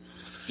 or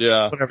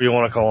whatever you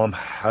want to call them.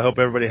 I hope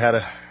everybody had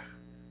a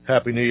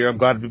happy New Year. I'm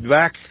glad to be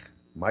back.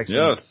 Mike's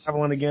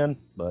traveling again,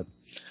 but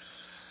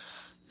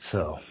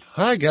so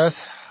all right, guys.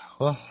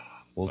 Well,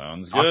 we'll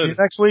sounds talk good. to you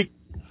next week.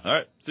 All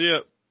right. See ya.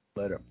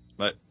 Later.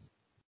 Bye.